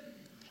live.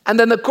 And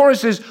then the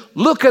chorus is,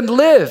 look and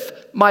live,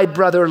 my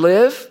brother,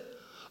 live.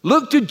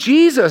 Look to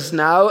Jesus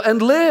now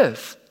and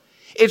live.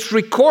 It's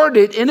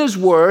recorded in his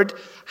word,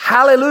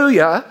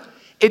 hallelujah.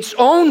 It's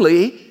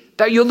only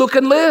that you look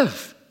and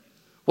live.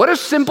 What a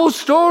simple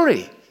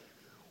story.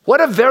 What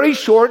a very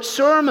short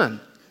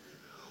sermon.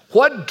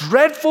 What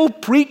dreadful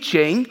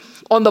preaching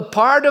on the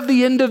part of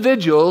the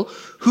individual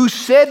who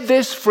said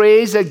this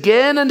phrase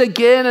again and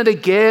again and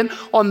again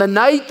on the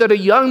night that a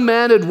young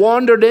man had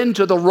wandered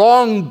into the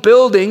wrong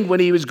building when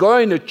he was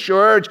going to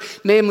church,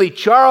 namely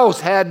Charles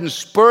Haddon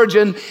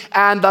Spurgeon,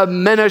 and the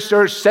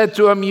minister said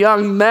to him,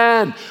 young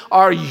man,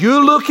 are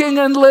you looking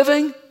and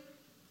living?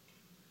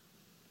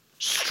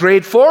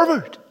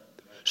 Straightforward,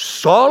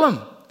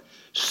 solemn,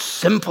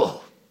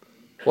 simple.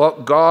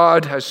 What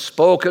God has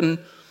spoken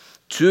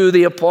to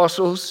the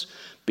apostles,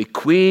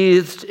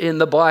 bequeathed in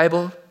the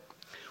Bible,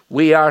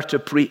 we are to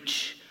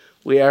preach.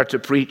 We are to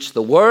preach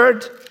the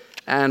word,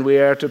 and we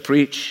are to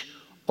preach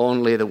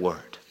only the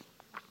word.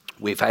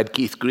 We've had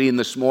Keith Green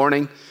this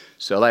morning,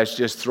 so let's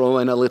just throw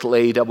in a little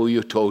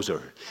A.W.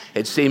 Tozer.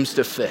 It seems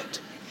to fit.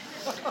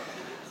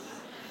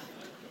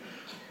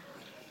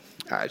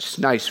 It's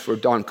nice for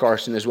Don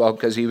Carson as well,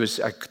 because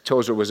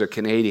Tozer was a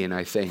Canadian,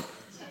 I think.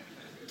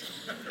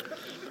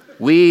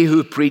 We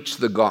who preach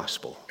the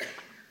gospel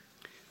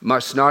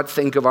must not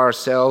think of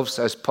ourselves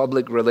as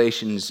public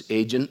relations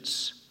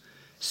agents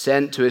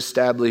sent to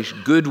establish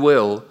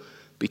goodwill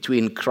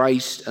between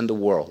Christ and the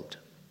world.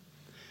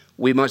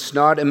 We must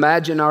not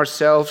imagine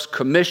ourselves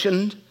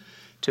commissioned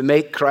to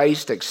make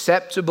Christ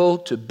acceptable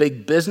to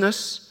big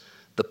business,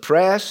 the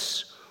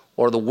press,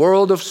 or the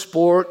world of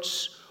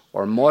sports,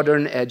 or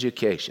modern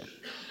education.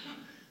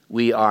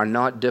 We are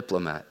not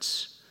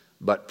diplomats,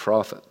 but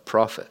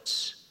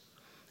prophets.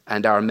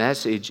 And our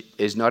message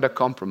is not a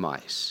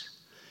compromise,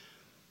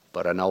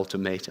 but an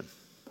ultimatum.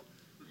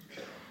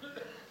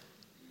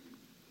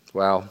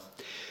 Well,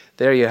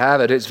 there you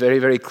have it. It's very,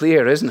 very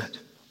clear, isn't it?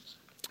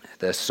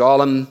 The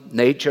solemn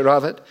nature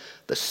of it,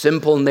 the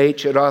simple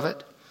nature of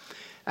it,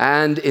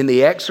 and in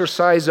the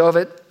exercise of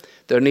it,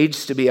 there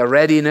needs to be a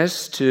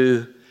readiness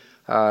to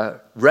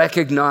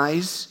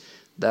recognize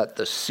that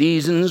the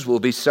seasons will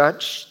be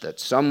such that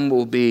some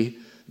will be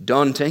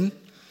daunting,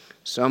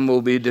 some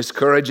will be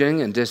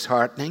discouraging and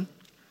disheartening.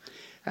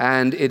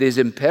 And it is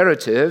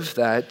imperative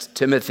that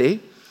Timothy,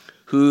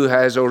 who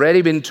has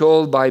already been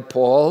told by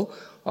Paul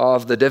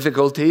of the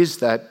difficulties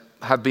that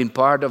have been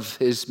part of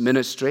his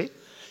ministry.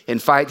 In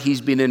fact,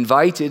 he's been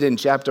invited in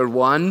chapter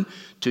 1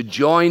 to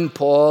join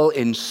Paul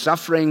in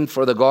suffering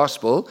for the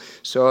gospel.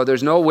 So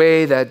there's no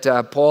way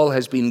that Paul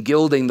has been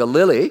gilding the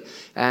lily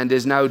and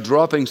is now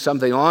dropping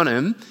something on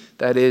him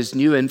that is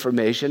new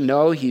information.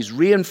 No, he's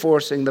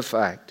reinforcing the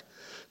fact.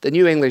 The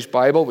New English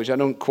Bible, which I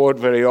don't quote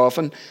very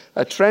often,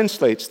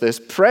 translates this: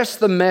 press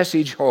the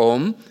message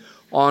home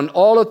on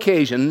all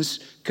occasions,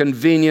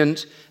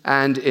 convenient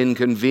and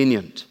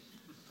inconvenient.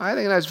 I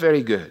think that's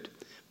very good.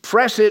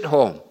 Press it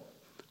home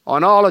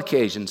on all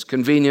occasions,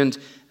 convenient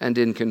and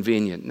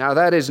inconvenient. Now,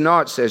 that is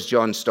not, says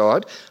John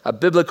Stott, a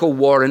biblical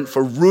warrant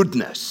for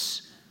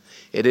rudeness.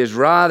 It is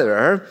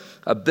rather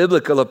a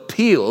biblical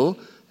appeal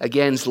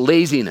against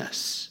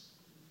laziness.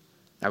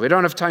 Now, we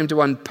don't have time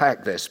to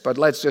unpack this, but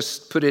let's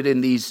just put it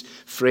in these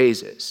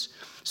phrases.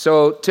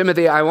 So,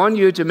 Timothy, I want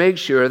you to make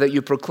sure that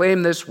you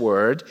proclaim this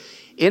word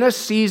in a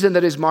season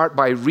that is marked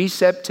by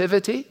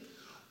receptivity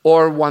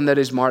or one that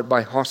is marked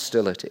by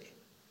hostility.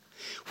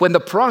 When the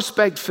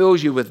prospect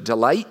fills you with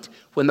delight,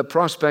 when the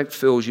prospect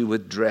fills you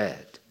with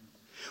dread.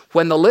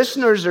 When the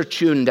listeners are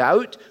tuned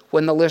out,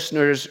 when the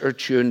listeners are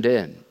tuned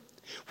in.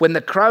 When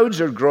the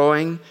crowds are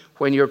growing,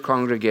 when your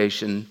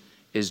congregation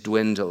is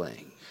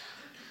dwindling.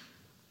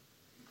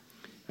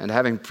 And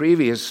having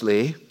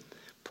previously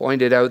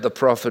pointed out the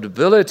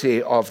profitability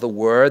of the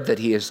word that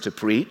he is to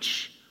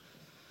preach,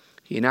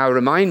 he now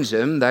reminds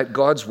him that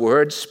God's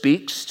word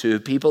speaks to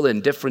people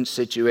in different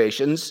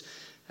situations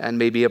and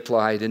may be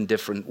applied in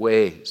different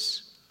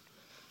ways.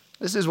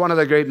 This is one of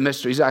the great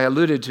mysteries. I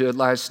alluded to it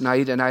last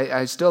night, and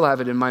I still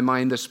have it in my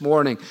mind this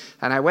morning.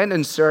 And I went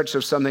in search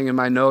of something in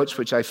my notes,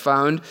 which I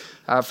found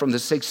from the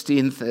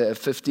 16th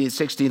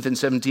and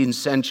 17th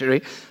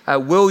century.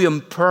 William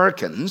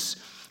Perkins,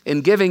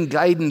 in giving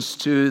guidance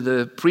to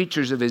the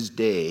preachers of his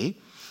day,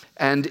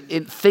 and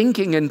in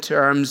thinking in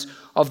terms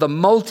of the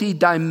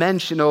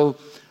multi-dimensional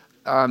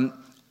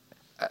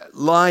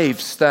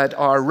lives that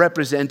are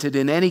represented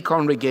in any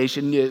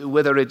congregation,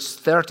 whether it's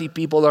 30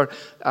 people or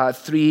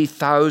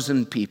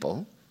 3,000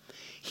 people.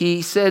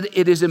 He said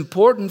it is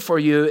important for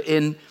you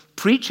in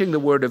preaching the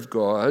Word of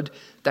God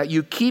that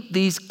you keep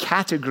these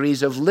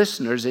categories of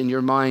listeners in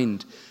your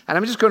mind. And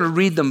I'm just going to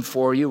read them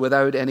for you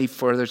without any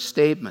further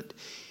statement.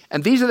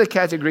 And these are the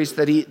categories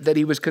that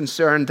he was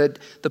concerned that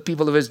the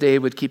people of his day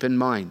would keep in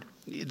mind.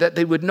 That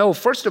they would know,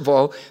 first of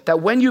all,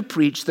 that when you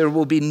preach, there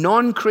will be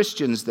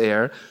non-Christians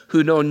there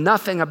who know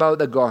nothing about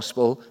the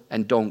gospel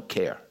and don't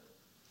care.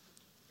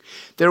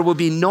 There will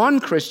be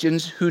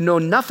non-Christians who know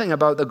nothing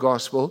about the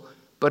gospel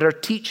but are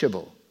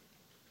teachable.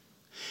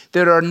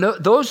 There are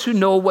those who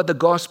know what the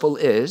gospel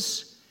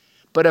is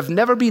but have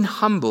never been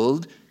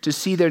humbled to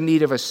see their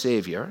need of a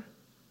Savior.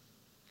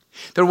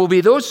 There will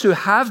be those who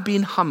have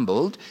been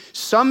humbled,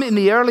 some in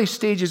the early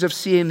stages of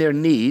seeing their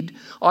need,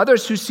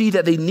 others who see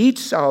that they need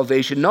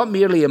salvation, not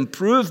merely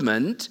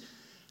improvement,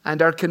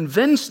 and are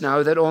convinced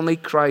now that only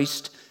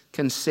Christ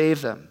can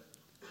save them.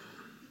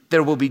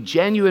 There will be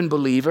genuine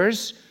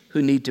believers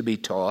who need to be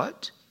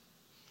taught.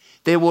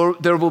 There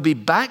will be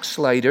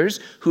backsliders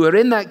who are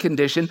in that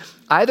condition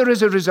either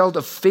as a result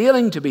of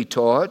failing to be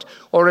taught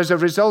or as a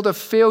result of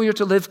failure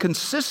to live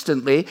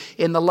consistently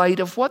in the light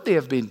of what they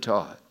have been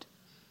taught.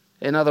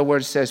 In other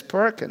words, says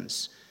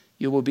Perkins,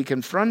 you will be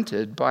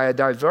confronted by a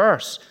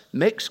diverse,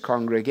 mixed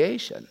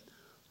congregation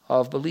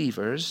of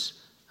believers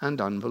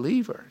and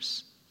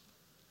unbelievers.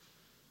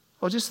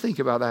 Well, just think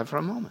about that for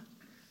a moment.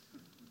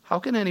 How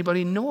can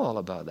anybody know all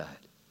about that?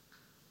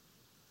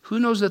 Who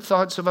knows the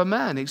thoughts of a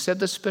man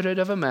except the spirit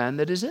of a man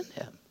that is in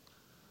him?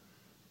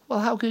 Well,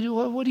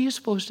 what are you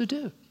supposed to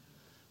do?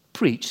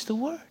 Preach the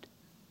word.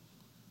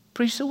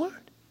 Preach the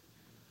word.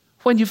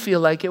 When you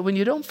feel like it, when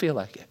you don't feel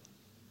like it.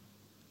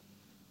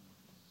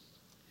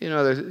 You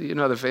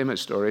know the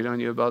famous story, don't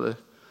you, about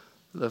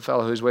the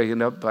fellow who's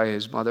wakened up by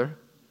his mother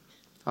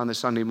on the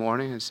Sunday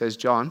morning and says,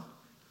 John,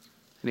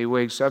 and he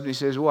wakes up and he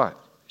says, what?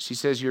 She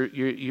says,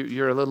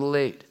 you're a little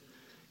late.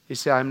 He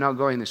said, I'm not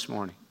going this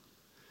morning.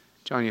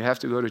 John, you have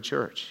to go to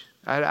church.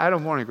 I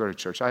don't want to go to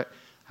church. I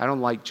don't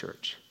like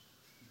church.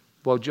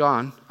 Well,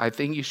 John, I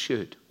think you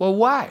should. Well,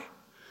 why?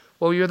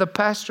 Well, you're the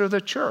pastor of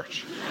the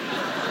church.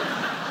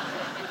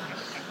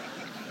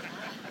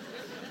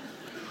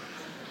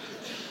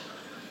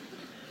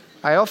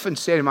 I often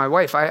say to my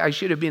wife, I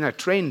should have been a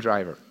train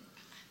driver.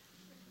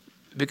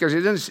 Because it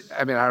doesn't,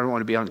 I don't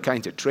want to be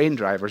unkind to train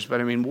drivers, but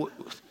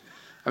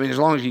as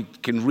long as you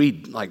can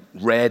read like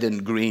red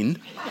and green,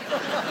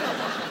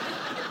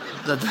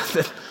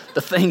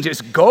 the thing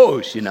just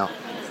goes,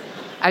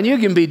 And you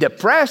can be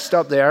depressed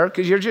up there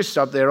because you're just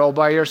up there all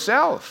by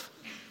yourself.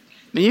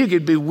 You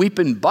could be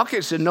weeping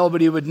buckets and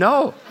nobody would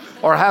know,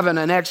 or having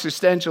an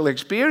existential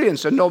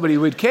experience and nobody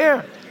would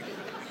care.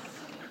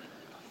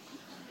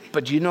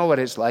 But do you know what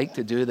it's like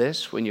to do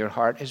this when your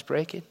heart is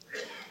breaking?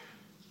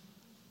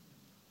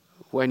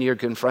 When you're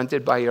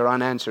confronted by your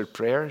unanswered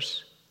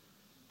prayers?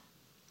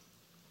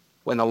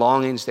 When the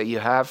longings that you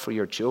have for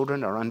your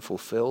children are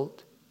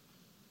unfulfilled?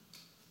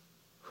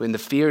 When the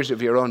fears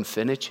of your own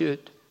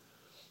finitude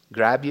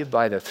grab you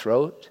by the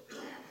throat?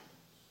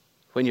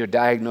 When you're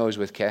diagnosed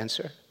with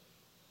cancer?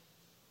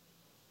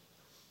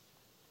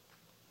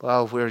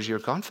 Well, where's your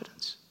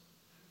confidence?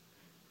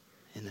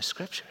 In the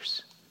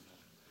Scriptures.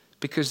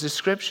 Because the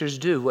Scriptures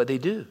do what they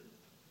do.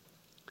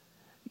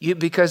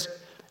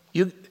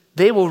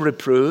 They will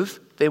reprove,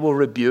 they will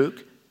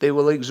rebuke, they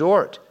will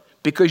exhort,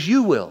 because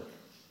you will.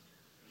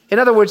 In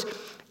other words,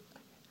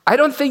 I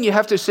don't think you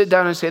have to sit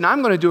down and say,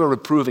 I'm going to do a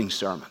reproving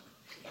sermon.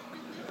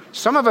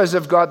 Some of us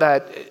have got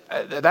that,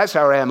 that's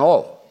our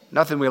MO.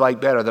 Nothing we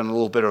like better than a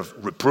little bit of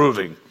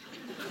reproving.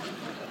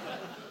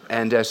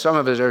 And some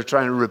of us are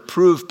trying to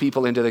reprove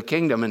people into the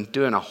kingdom and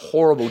doing a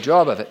horrible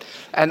job of it.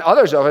 And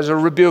others of us are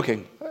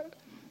rebuking.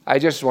 I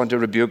just want to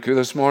rebuke you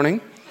this morning.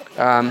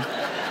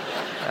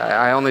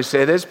 I only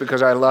say this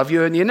because I love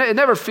you. And it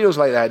never feels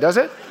like that, does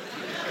it?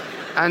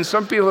 And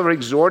some people are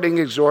exhorting.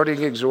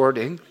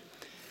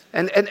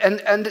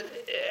 And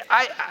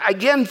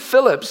again,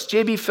 Phillips,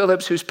 J.B.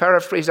 Phillips, whose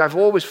paraphrase I've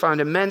always found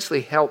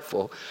immensely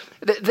helpful.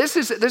 This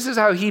is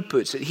how he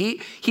puts it.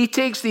 He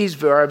takes these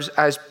verbs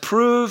as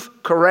prove,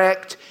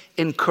 correct,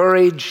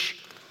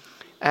 encourage,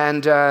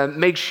 and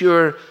make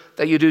sure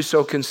that you do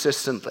so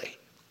consistently.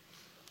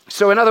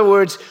 So in other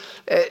words,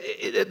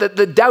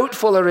 the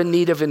doubtful are in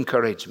need of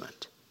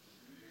encouragement.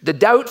 The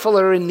doubtful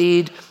are in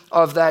need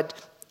of that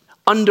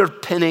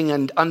underpinning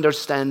and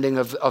understanding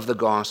of the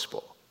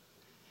gospel.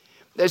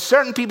 There's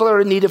certain people who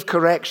are in need of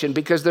correction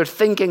because their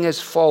thinking is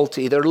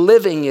faulty. Their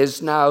living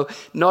is now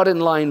not in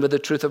line with the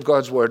truth of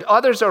God's word.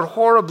 Others are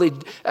horribly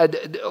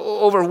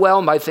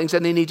overwhelmed by things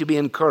and they need to be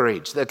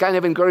encouraged. The kind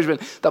of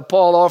encouragement that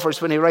Paul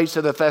offers when he writes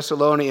to the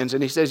Thessalonians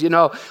and he says,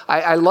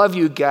 I love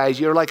you guys.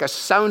 You're like a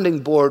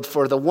sounding board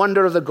for the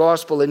wonder of the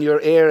gospel in your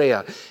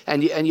area.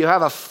 And you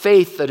have a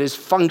faith that is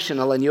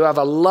functional and you have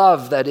a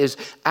love that is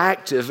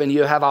active and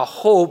you have a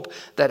hope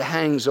that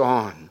hangs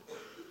on.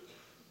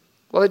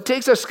 Well, it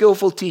takes a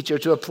skillful teacher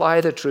to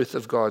apply the truth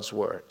of God's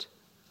word.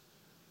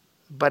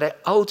 But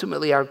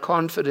ultimately, our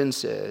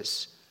confidence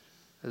is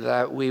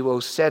that we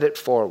will set it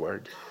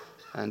forward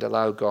and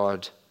allow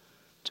God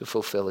to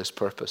fulfill his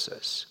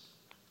purposes.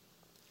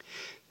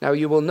 Now,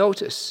 you will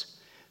notice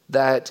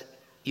that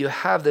you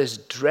have this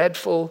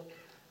dreadful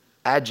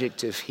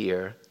adjective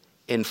here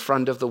in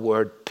front of the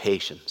word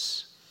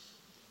patience.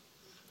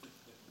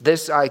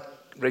 This I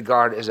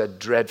regard as a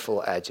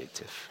dreadful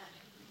adjective.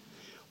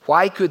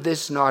 Why could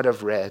this not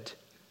have read,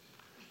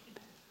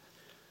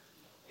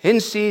 in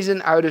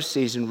season, out of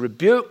season,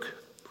 rebuke,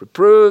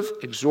 reprove,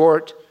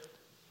 exhort,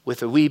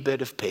 with a wee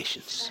bit of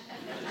patience?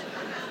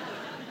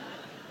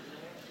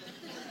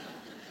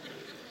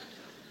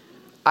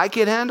 I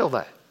can handle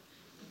that.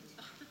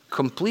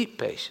 Complete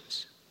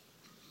patience.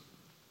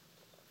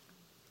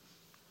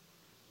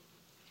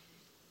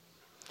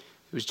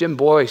 It was Jim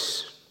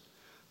Boyce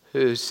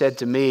who said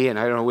to me, and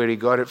I don't know where he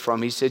got it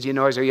from, he said,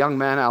 as a young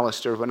man,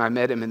 Alistair, when I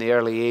met him in the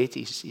early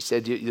 80s, he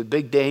said, the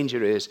big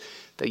danger is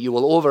that you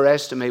will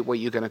overestimate what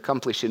you can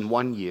accomplish in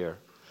 1 year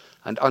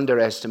and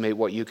underestimate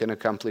what you can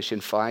accomplish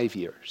in 5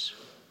 years.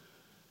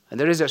 And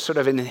there is a sort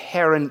of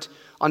inherent,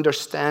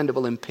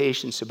 understandable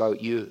impatience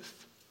about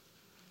youth.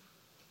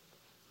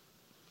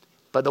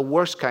 But the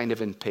worst kind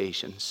of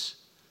impatience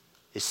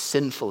is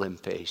sinful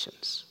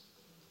impatience.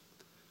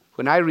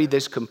 When I read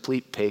this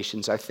complete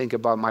patience, I think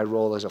about my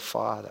role as a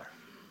father.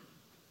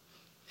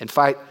 In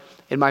fact,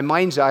 in my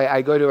mind's eye,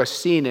 I go to a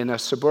scene in a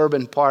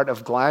suburban part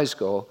of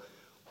Glasgow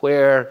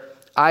where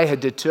I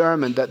had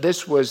determined that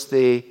this was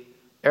the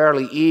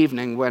early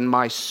evening when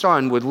my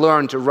son would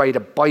learn to ride a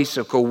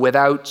bicycle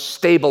without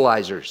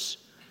stabilizers,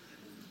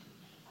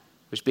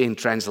 which being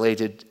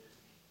translated,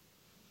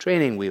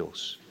 training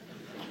wheels.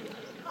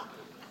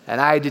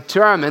 And I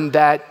determined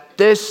that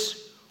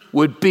this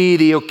would be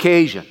the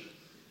occasion.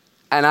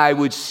 And I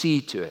would see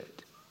to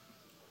it.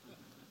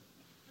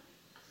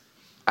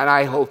 And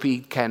I hope he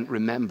can't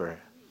remember.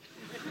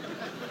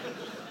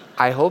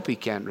 I hope he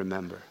can't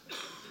remember.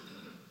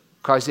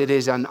 Because it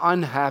is an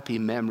unhappy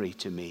memory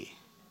to me.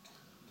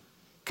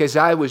 Because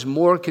I was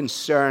more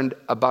concerned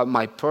about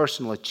my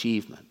personal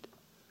achievement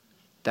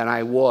than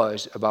I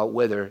was about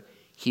whether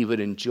he would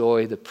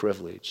enjoy the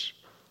privilege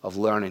of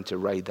learning to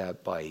ride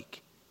that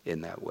bike in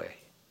that way.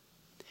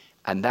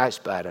 And that's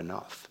bad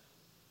enough.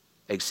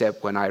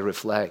 Except when I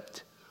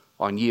reflect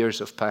on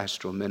years of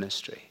pastoral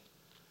ministry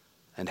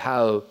and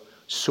how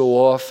so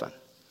often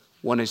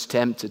one is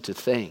tempted to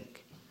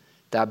think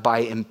that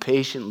by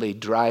impatiently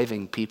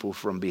driving people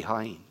from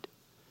behind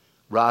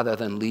rather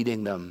than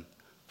leading them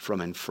from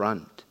in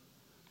front,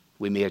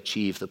 we may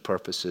achieve the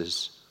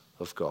purposes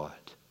of God.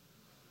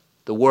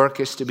 The work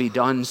is to be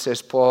done,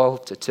 says Paul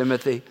to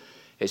Timothy.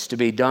 It's to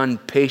be done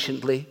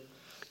patiently.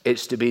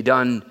 It's to be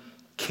done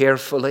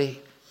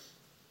carefully.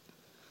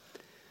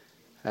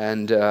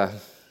 And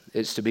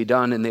it's to be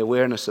done in the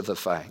awareness of the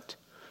fact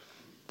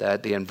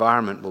that the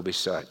environment will be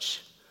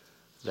such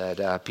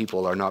that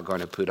people are not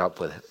going to put up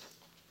with it.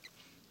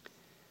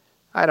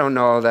 I don't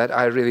know that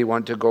I really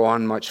want to go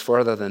on much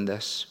further than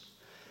this.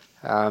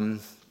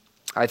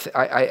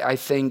 I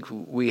think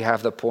we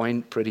have the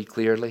point pretty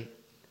clearly.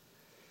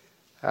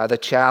 The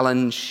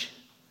challenge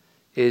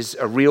is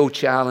a real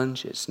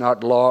challenge. It's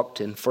not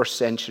locked in first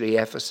century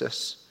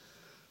Ephesus.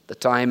 The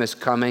time is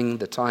coming.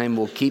 The time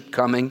will keep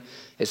coming.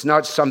 It's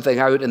not something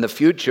out in the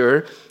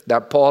future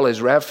that Paul is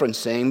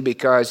referencing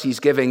because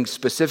he's giving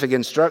specific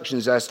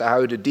instructions as to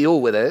how to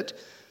deal with it.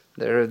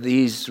 There are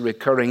these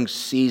recurring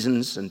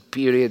seasons and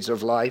periods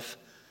of life.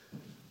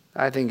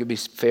 I think it'd be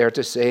fair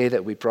to say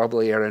that we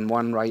probably are in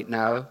one right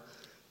now.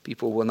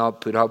 People will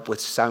not put up with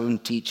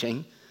sound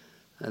teaching.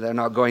 They're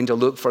not going to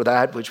look for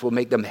that which will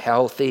make them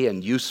healthy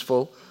and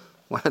useful.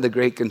 One of the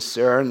great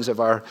concerns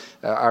of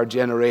our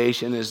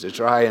generation is to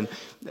try and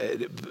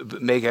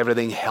make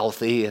everything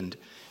healthy and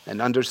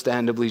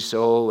understandably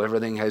so.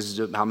 Everything has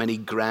how many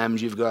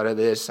grams you've got of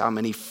this, how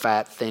many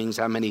fat things,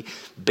 how many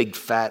big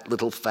fat,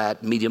 little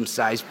fat,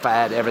 medium-sized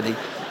fat, everything.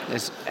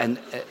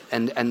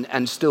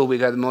 And still we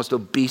got the most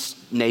obese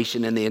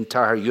nation in the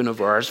entire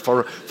universe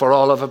for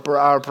all of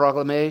our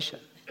proclamation.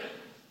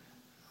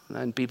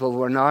 And people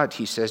who are not,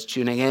 he says,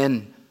 tuning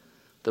in,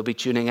 they'll be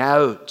tuning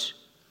out.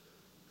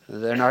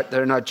 They're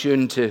not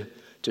tuned to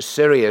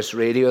Sirius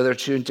radio, they're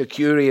tuned to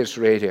Curious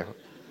radio.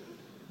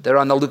 They're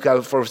on the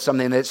lookout for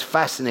something that's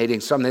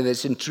fascinating, something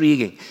that's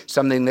intriguing,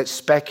 something that's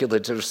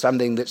speculative,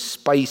 something that's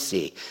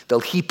spicy.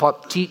 They'll heap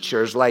up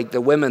teachers like the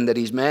women that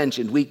he's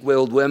mentioned,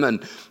 weak-willed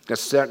women, a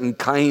certain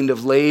kind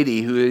of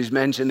lady who he's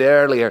mentioned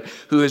earlier,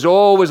 who is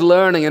always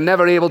learning and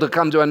never able to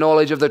come to a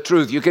knowledge of the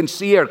truth. You can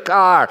see her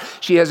car.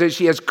 She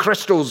has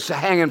crystals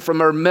hanging from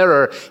her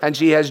mirror, and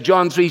she has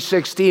John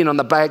 3:16 on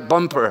the back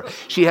bumper.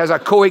 She has a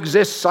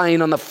coexist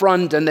sign on the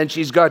front, and then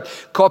she's got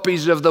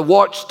copies of the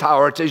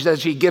Watchtower that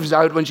she gives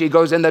out when she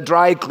goes in the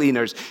dry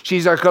cleaners.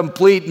 She's a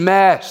complete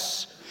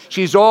mess.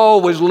 She's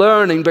always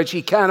learning, but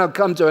she cannot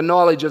come to a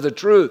knowledge of the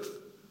truth.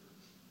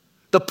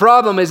 The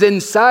problem is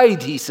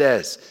inside, he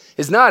says.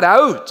 It's not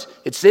out,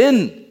 it's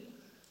in.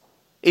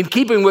 In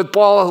keeping with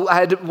Paul,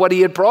 what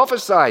he had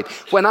prophesied.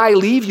 When I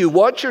leave you,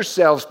 watch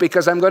yourselves,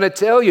 because I'm going to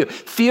tell you,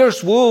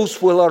 fierce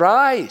wolves will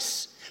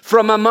arise.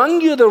 From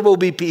among you there will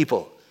be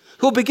people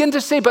who'll begin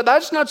to say, but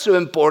that's not so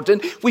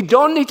important. We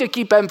don't need to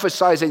keep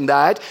emphasizing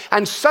that.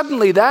 And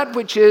suddenly that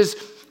which is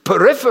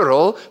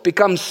peripheral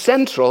becomes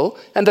central,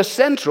 and the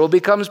central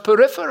becomes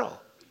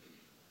peripheral.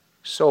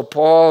 So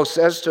Paul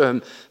says to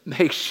him,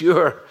 make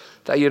sure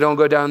that you don't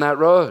go down that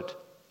road.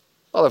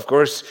 Well, of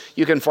course,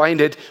 you can find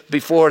it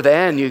before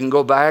then. You can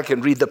go back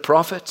and read the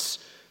prophets,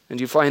 and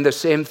you find the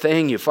same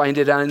thing. You find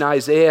it in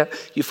Isaiah.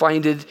 You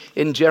find it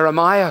in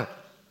Jeremiah.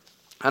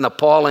 An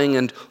appalling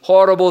and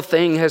horrible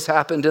thing has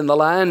happened in the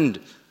land,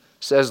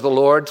 says the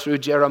Lord through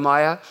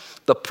Jeremiah.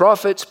 The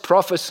prophets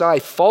prophesy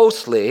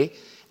falsely,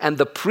 and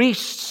the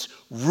priests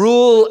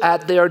rule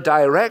at their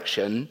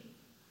direction,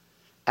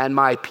 and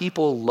my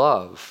people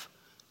love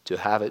to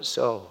have it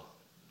so.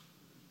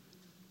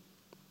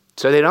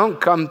 So they don't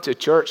come to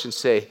church and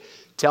say,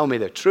 tell me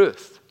the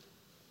truth.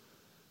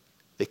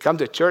 They come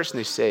to church and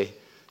they say,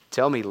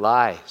 tell me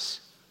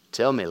lies.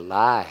 Tell me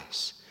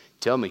lies.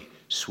 Tell me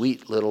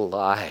sweet little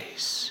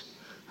lies.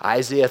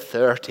 Isaiah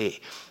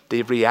 30.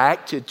 They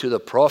reacted to the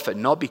prophet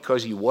not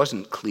because he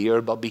wasn't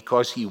clear, but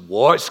because he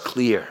was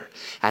clear.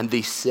 And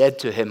they said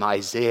to him,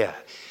 Isaiah,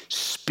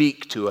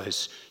 speak to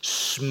us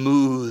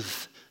smooth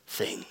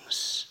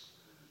things.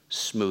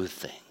 Smooth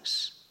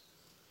things.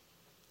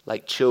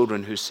 Like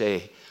children who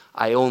say,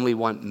 I only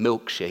want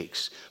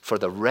milkshakes for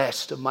the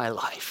rest of my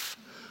life.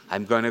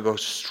 I'm going to go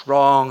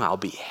strong, I'll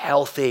be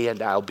healthy, and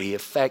I'll be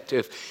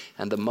effective.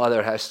 And the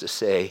mother has to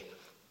say,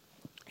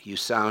 you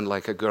sound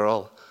like a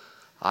girl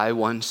I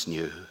once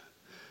knew.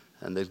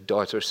 And the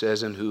daughter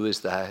says, and who is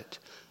that?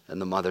 And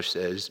the mother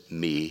says,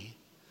 me.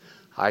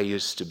 I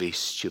used to be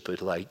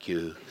stupid like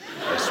you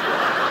as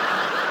well.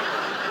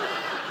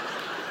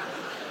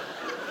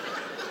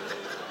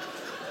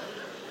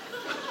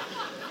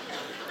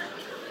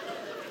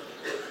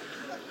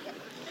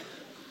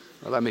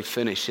 Well, let me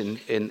finish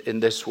in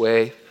this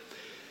way.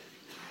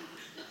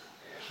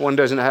 One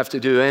doesn't have to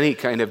do any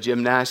kind of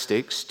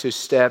gymnastics to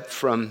step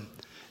from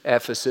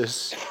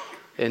Ephesus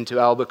into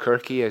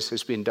Albuquerque, as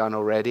has been done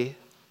already,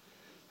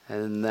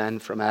 and then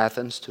from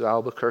Athens to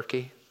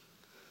Albuquerque.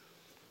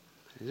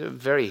 It's a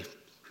very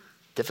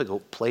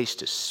difficult place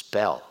to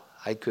spell.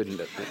 I couldn't.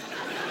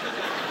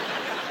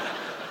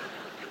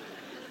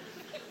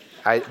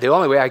 The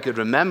only way I could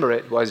remember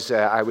it was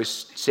I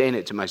was saying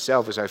it to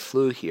myself as I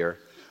flew here.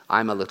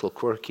 I'm a little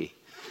quirky.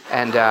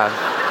 And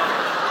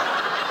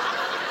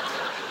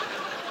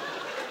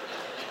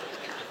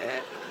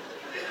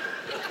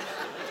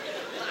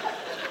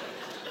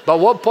but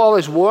what Paul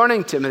is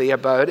warning Timothy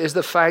about is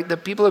the fact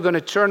that people are going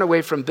to turn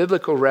away from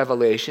biblical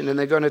revelation and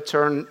they're going to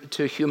turn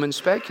to human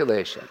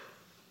speculation.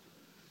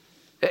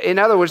 In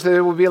other words,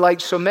 there will be like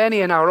so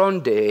many in our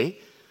own day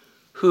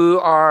who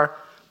are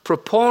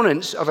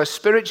proponents of a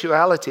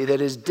spirituality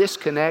that is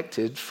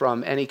disconnected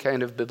from any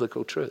kind of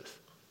biblical truth.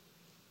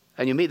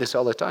 And you meet this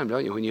all the time,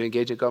 don't you, when you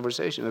engage in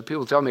conversation? And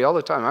people tell me all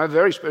the time, I'm a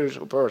very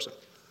spiritual person.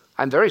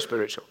 I'm very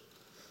spiritual.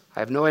 I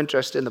have no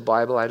interest in the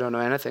Bible. I don't know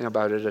anything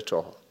about it at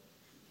all.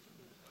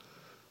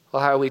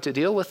 Well, how are we to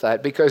deal with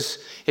that? Because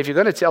if you're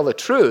going to tell the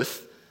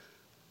truth,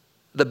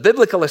 the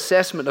biblical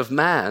assessment of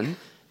man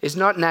is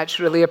not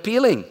naturally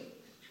appealing.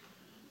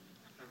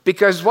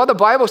 Because what the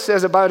Bible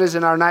says about us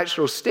in our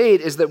natural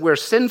state is that we're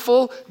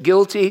sinful,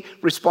 guilty,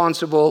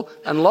 responsible,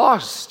 and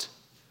lost.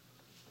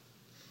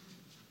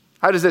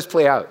 How does this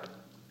play out?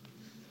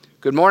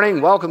 Good morning,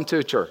 welcome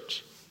to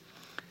church.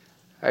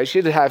 I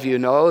should have you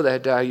know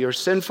that you're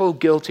sinful,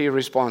 guilty,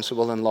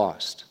 responsible, and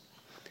lost.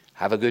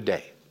 Have a good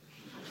day.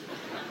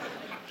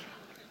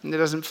 And it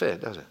doesn't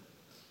fit, does it?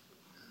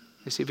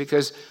 You see,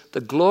 because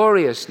the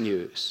glorious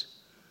news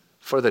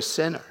for the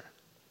sinner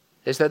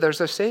is that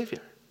there's a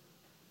Savior.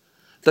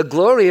 The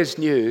glorious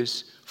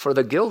news for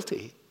the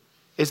guilty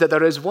is that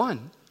there is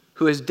one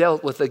who has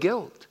dealt with the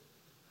guilt.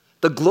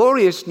 The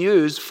glorious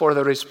news for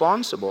the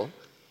responsible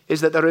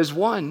is that there is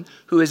one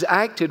who has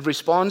acted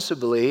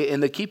responsibly in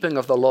the keeping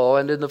of the law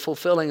and in the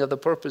fulfilling of the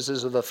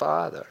purposes of the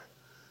Father.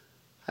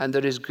 And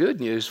there is good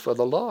news for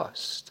the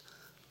lost,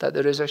 that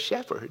there is a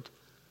shepherd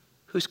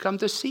who's come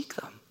to seek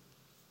them.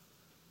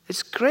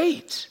 It's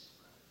great.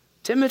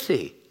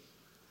 Timothy,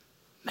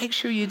 make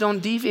sure you don't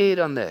deviate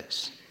on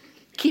this.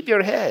 Keep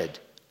your head.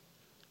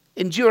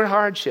 Endure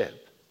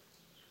hardship.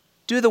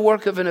 Do the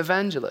work of an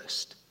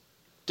evangelist.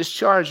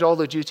 Discharge all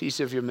the duties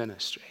of your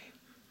ministry.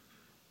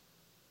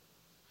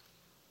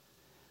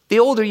 The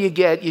older you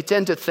get, you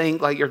tend to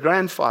think like your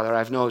grandfather,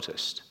 I've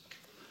noticed.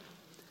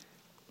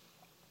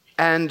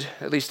 And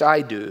at least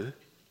I do.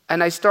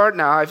 And I start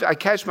now, I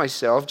catch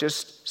myself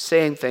just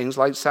saying things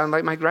like, sound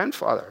like my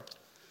grandfather.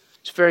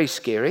 It's very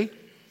scary.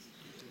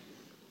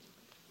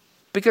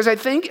 Because I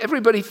think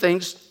everybody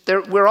thinks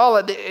we're all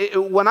at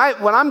when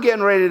I'm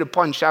getting ready to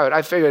punch out,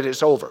 I figured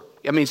it's over.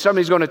 I mean,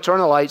 somebody's going to turn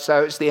the lights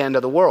out, it's the end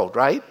of the world,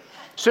 right?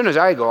 As soon as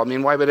I go, I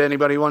mean, why would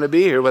anybody want to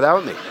be here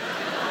without me?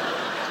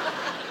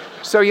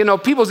 So,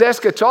 people's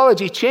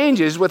eschatology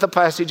changes with the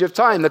passage of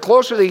time. The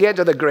closer they get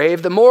to the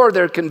grave, the more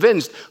they're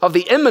convinced of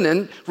the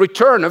imminent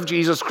return of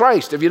Jesus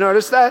Christ. Have you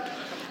noticed that?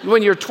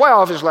 When you're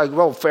 12, it's like,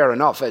 well, fair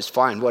enough, that's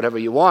fine, whatever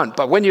you want.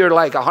 But when you're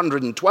like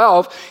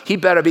 112, he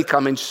better be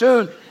coming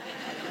soon.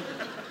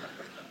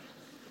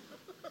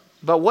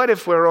 But what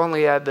if we're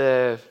only at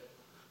the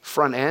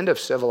front end of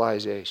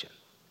civilization?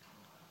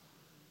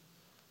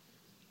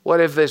 What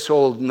if this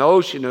whole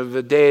notion of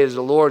a day as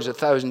the Lord's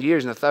 1,000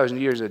 years and 1,000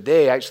 years a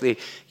day, actually,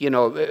 there's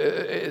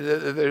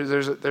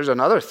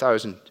another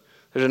 1,000.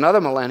 There's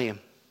another millennium.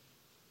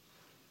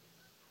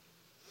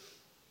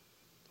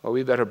 Well,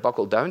 we better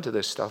buckle down to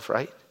this stuff,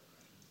 right?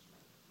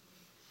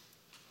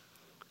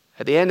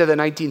 At the end of the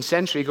 19th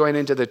century, going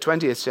into the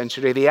 20th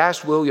century, they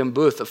asked William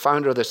Booth, the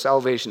founder of the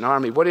Salvation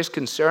Army, what his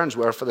concerns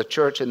were for the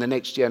church in the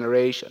next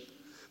generation.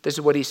 This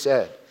is what he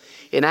said.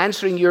 In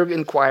answering your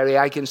inquiry,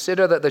 I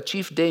consider that the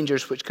chief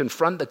dangers which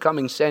confront the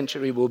coming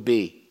century will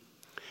be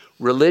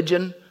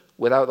religion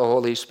without the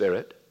Holy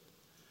Spirit,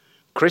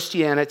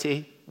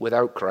 Christianity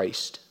without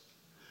Christ,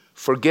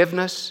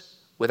 forgiveness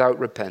without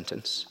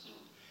repentance,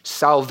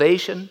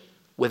 salvation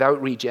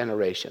without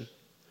regeneration,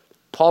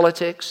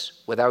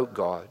 politics without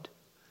God,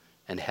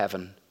 and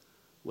heaven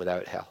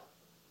without hell.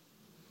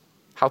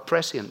 How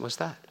prescient was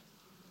that?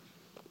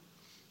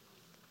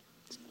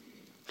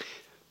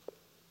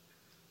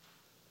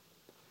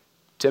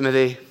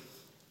 Timothy,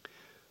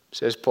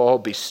 says Paul,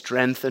 be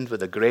strengthened with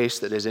the grace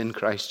that is in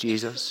Christ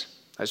Jesus.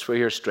 That's where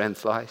your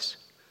strength lies.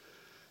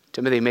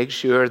 Timothy, make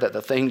sure that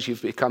the things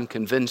you've become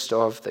convinced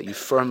of, that you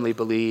firmly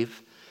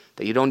believe,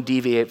 that you don't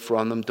deviate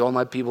from them. Don't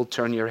let people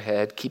turn your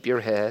head. Keep your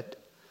head.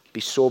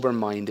 Be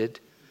sober-minded.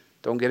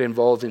 Don't get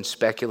involved in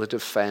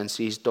speculative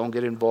fancies. Don't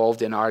get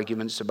involved in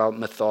arguments about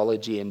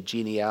mythology and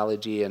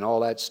genealogy and all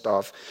that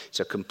stuff. It's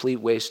a complete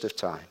waste of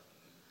time.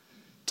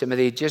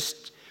 Timothy,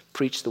 just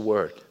preach the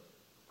word.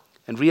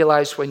 And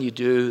realize when you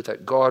do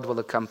that God will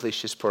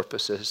accomplish his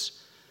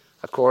purposes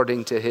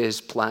according to his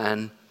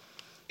plan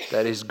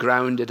that is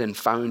grounded and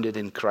founded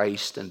in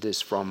Christ and is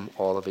from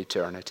all of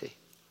eternity.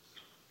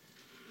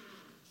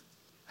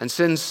 And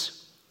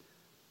since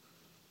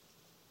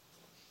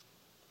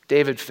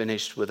David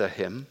finished with a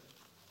hymn,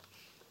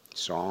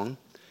 song,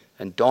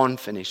 and Don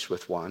finished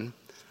with one,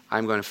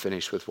 I'm going to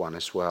finish with one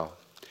as well.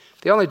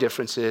 The only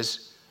difference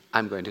is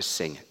I'm going to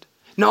sing it.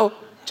 No,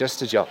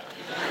 just a joke.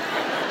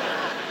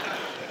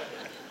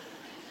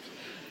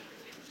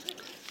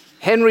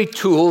 Henry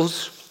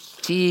Twells,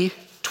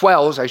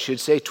 Twells,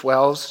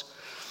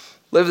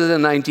 lived in the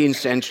 19th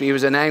century. He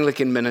was an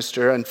Anglican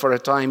minister, and for a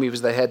time he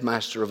was the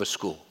headmaster of a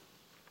school.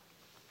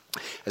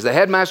 As the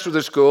headmaster of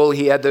the school,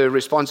 he had the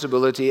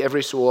responsibility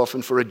every so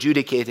often for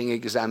adjudicating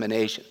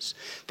examinations.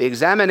 The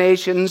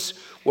examinations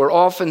were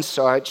often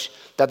such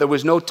that there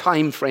was no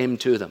time frame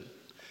to them.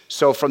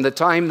 So from the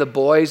time the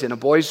boys in a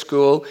boys'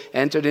 school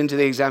entered into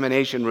the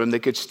examination room, they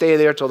could stay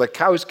there till the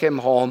cows came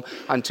home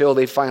until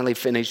they finally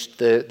finished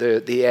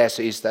the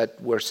essays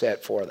that were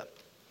set for them.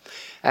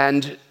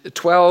 And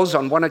Twells,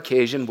 on one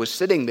occasion, was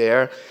sitting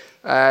there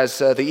as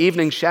the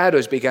evening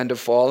shadows began to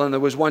fall, and there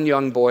was one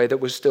young boy that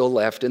was still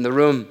left in the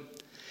room.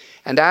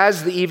 And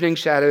as the evening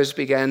shadows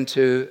began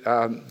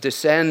to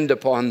descend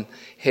upon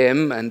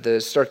him and the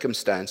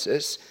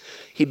circumstances,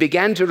 he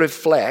began to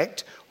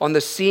reflect on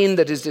the scene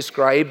that is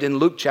described in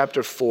Luke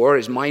chapter 4.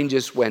 His mind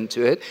just went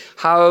to it.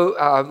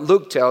 How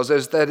Luke tells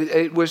us that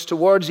it was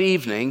towards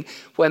evening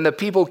when the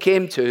people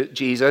came to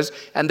Jesus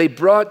and they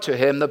brought to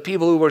him the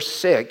people who were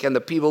sick and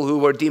the people who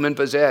were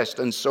demon-possessed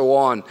and so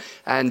on.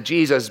 And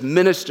Jesus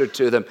ministered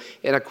to them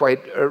in a quite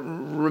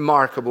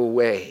remarkable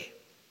way.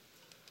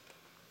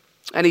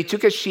 And he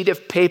took a sheet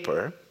of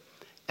paper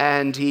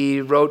and he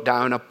wrote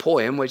down a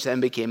poem which then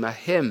became a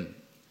hymn,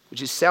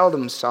 which is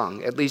seldom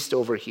sung, at least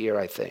over here,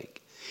 I think.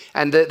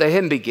 And the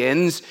hymn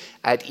begins,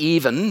 at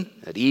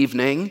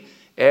evening,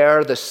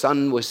 ere the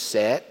sun was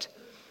set,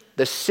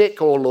 the sick,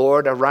 O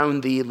Lord,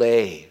 around thee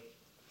lay.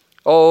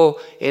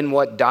 Oh, in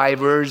what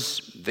divers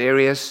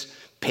various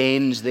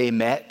pains they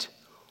met.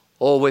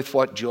 Oh, with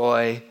what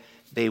joy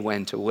they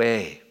went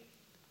away.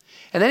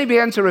 And then he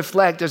began to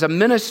reflect as a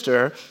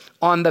minister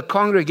on the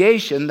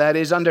congregation that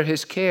is under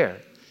his care.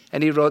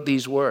 And he wrote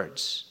these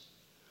words.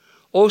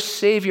 O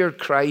Savior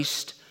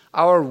Christ,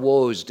 our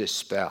woes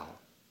dispel.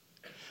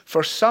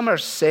 For some are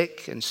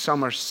sick and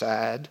some are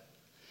sad,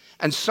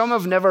 and some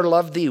have never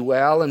loved thee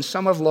well, and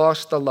some have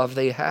lost the love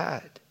they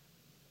had.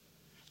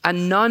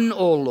 And none,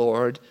 O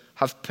Lord,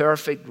 have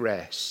perfect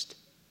rest.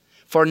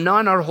 For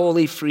none are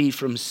wholly free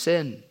from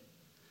sin.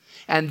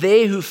 And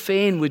they who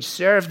fain would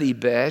serve thee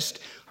best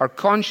are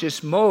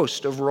conscious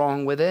most of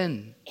wrong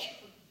within.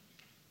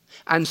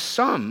 And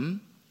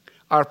some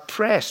are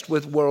pressed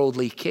with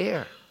worldly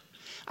care.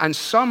 And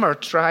some are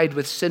tried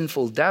with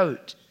sinful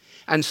doubt.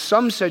 And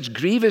some such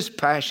grievous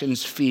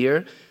passions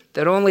fear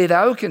that only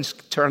thou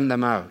canst turn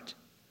them out.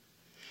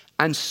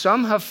 And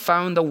some have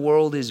found the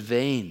world is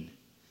vain,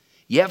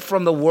 yet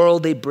from the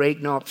world they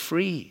break not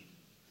free.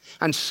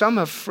 And some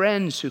have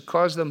friends who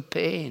cause them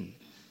pain,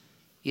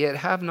 yet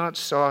have not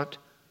sought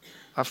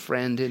a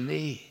friend in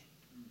thee.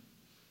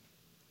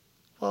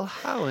 Well,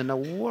 how in the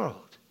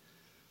world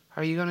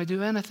are you going to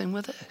do anything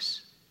with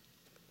this?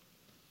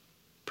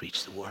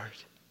 Preach the word.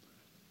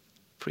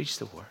 Preach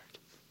the word.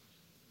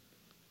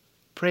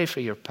 Pray for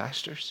your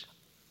pastors.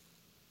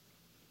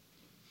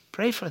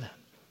 Pray for them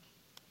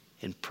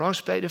in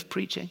prospect of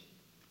preaching,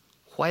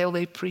 while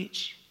they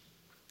preach,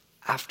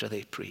 after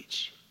they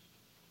preach.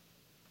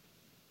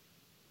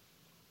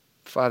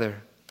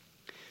 Father,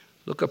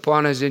 look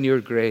upon us in your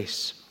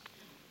grace.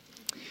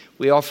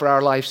 We offer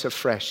our lives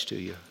afresh to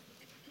you.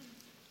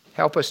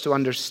 Help us to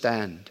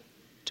understand,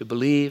 to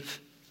believe,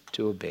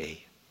 to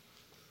obey.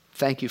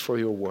 Thank you for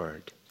your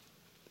word.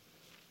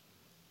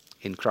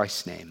 In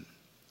Christ's name,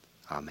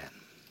 amen.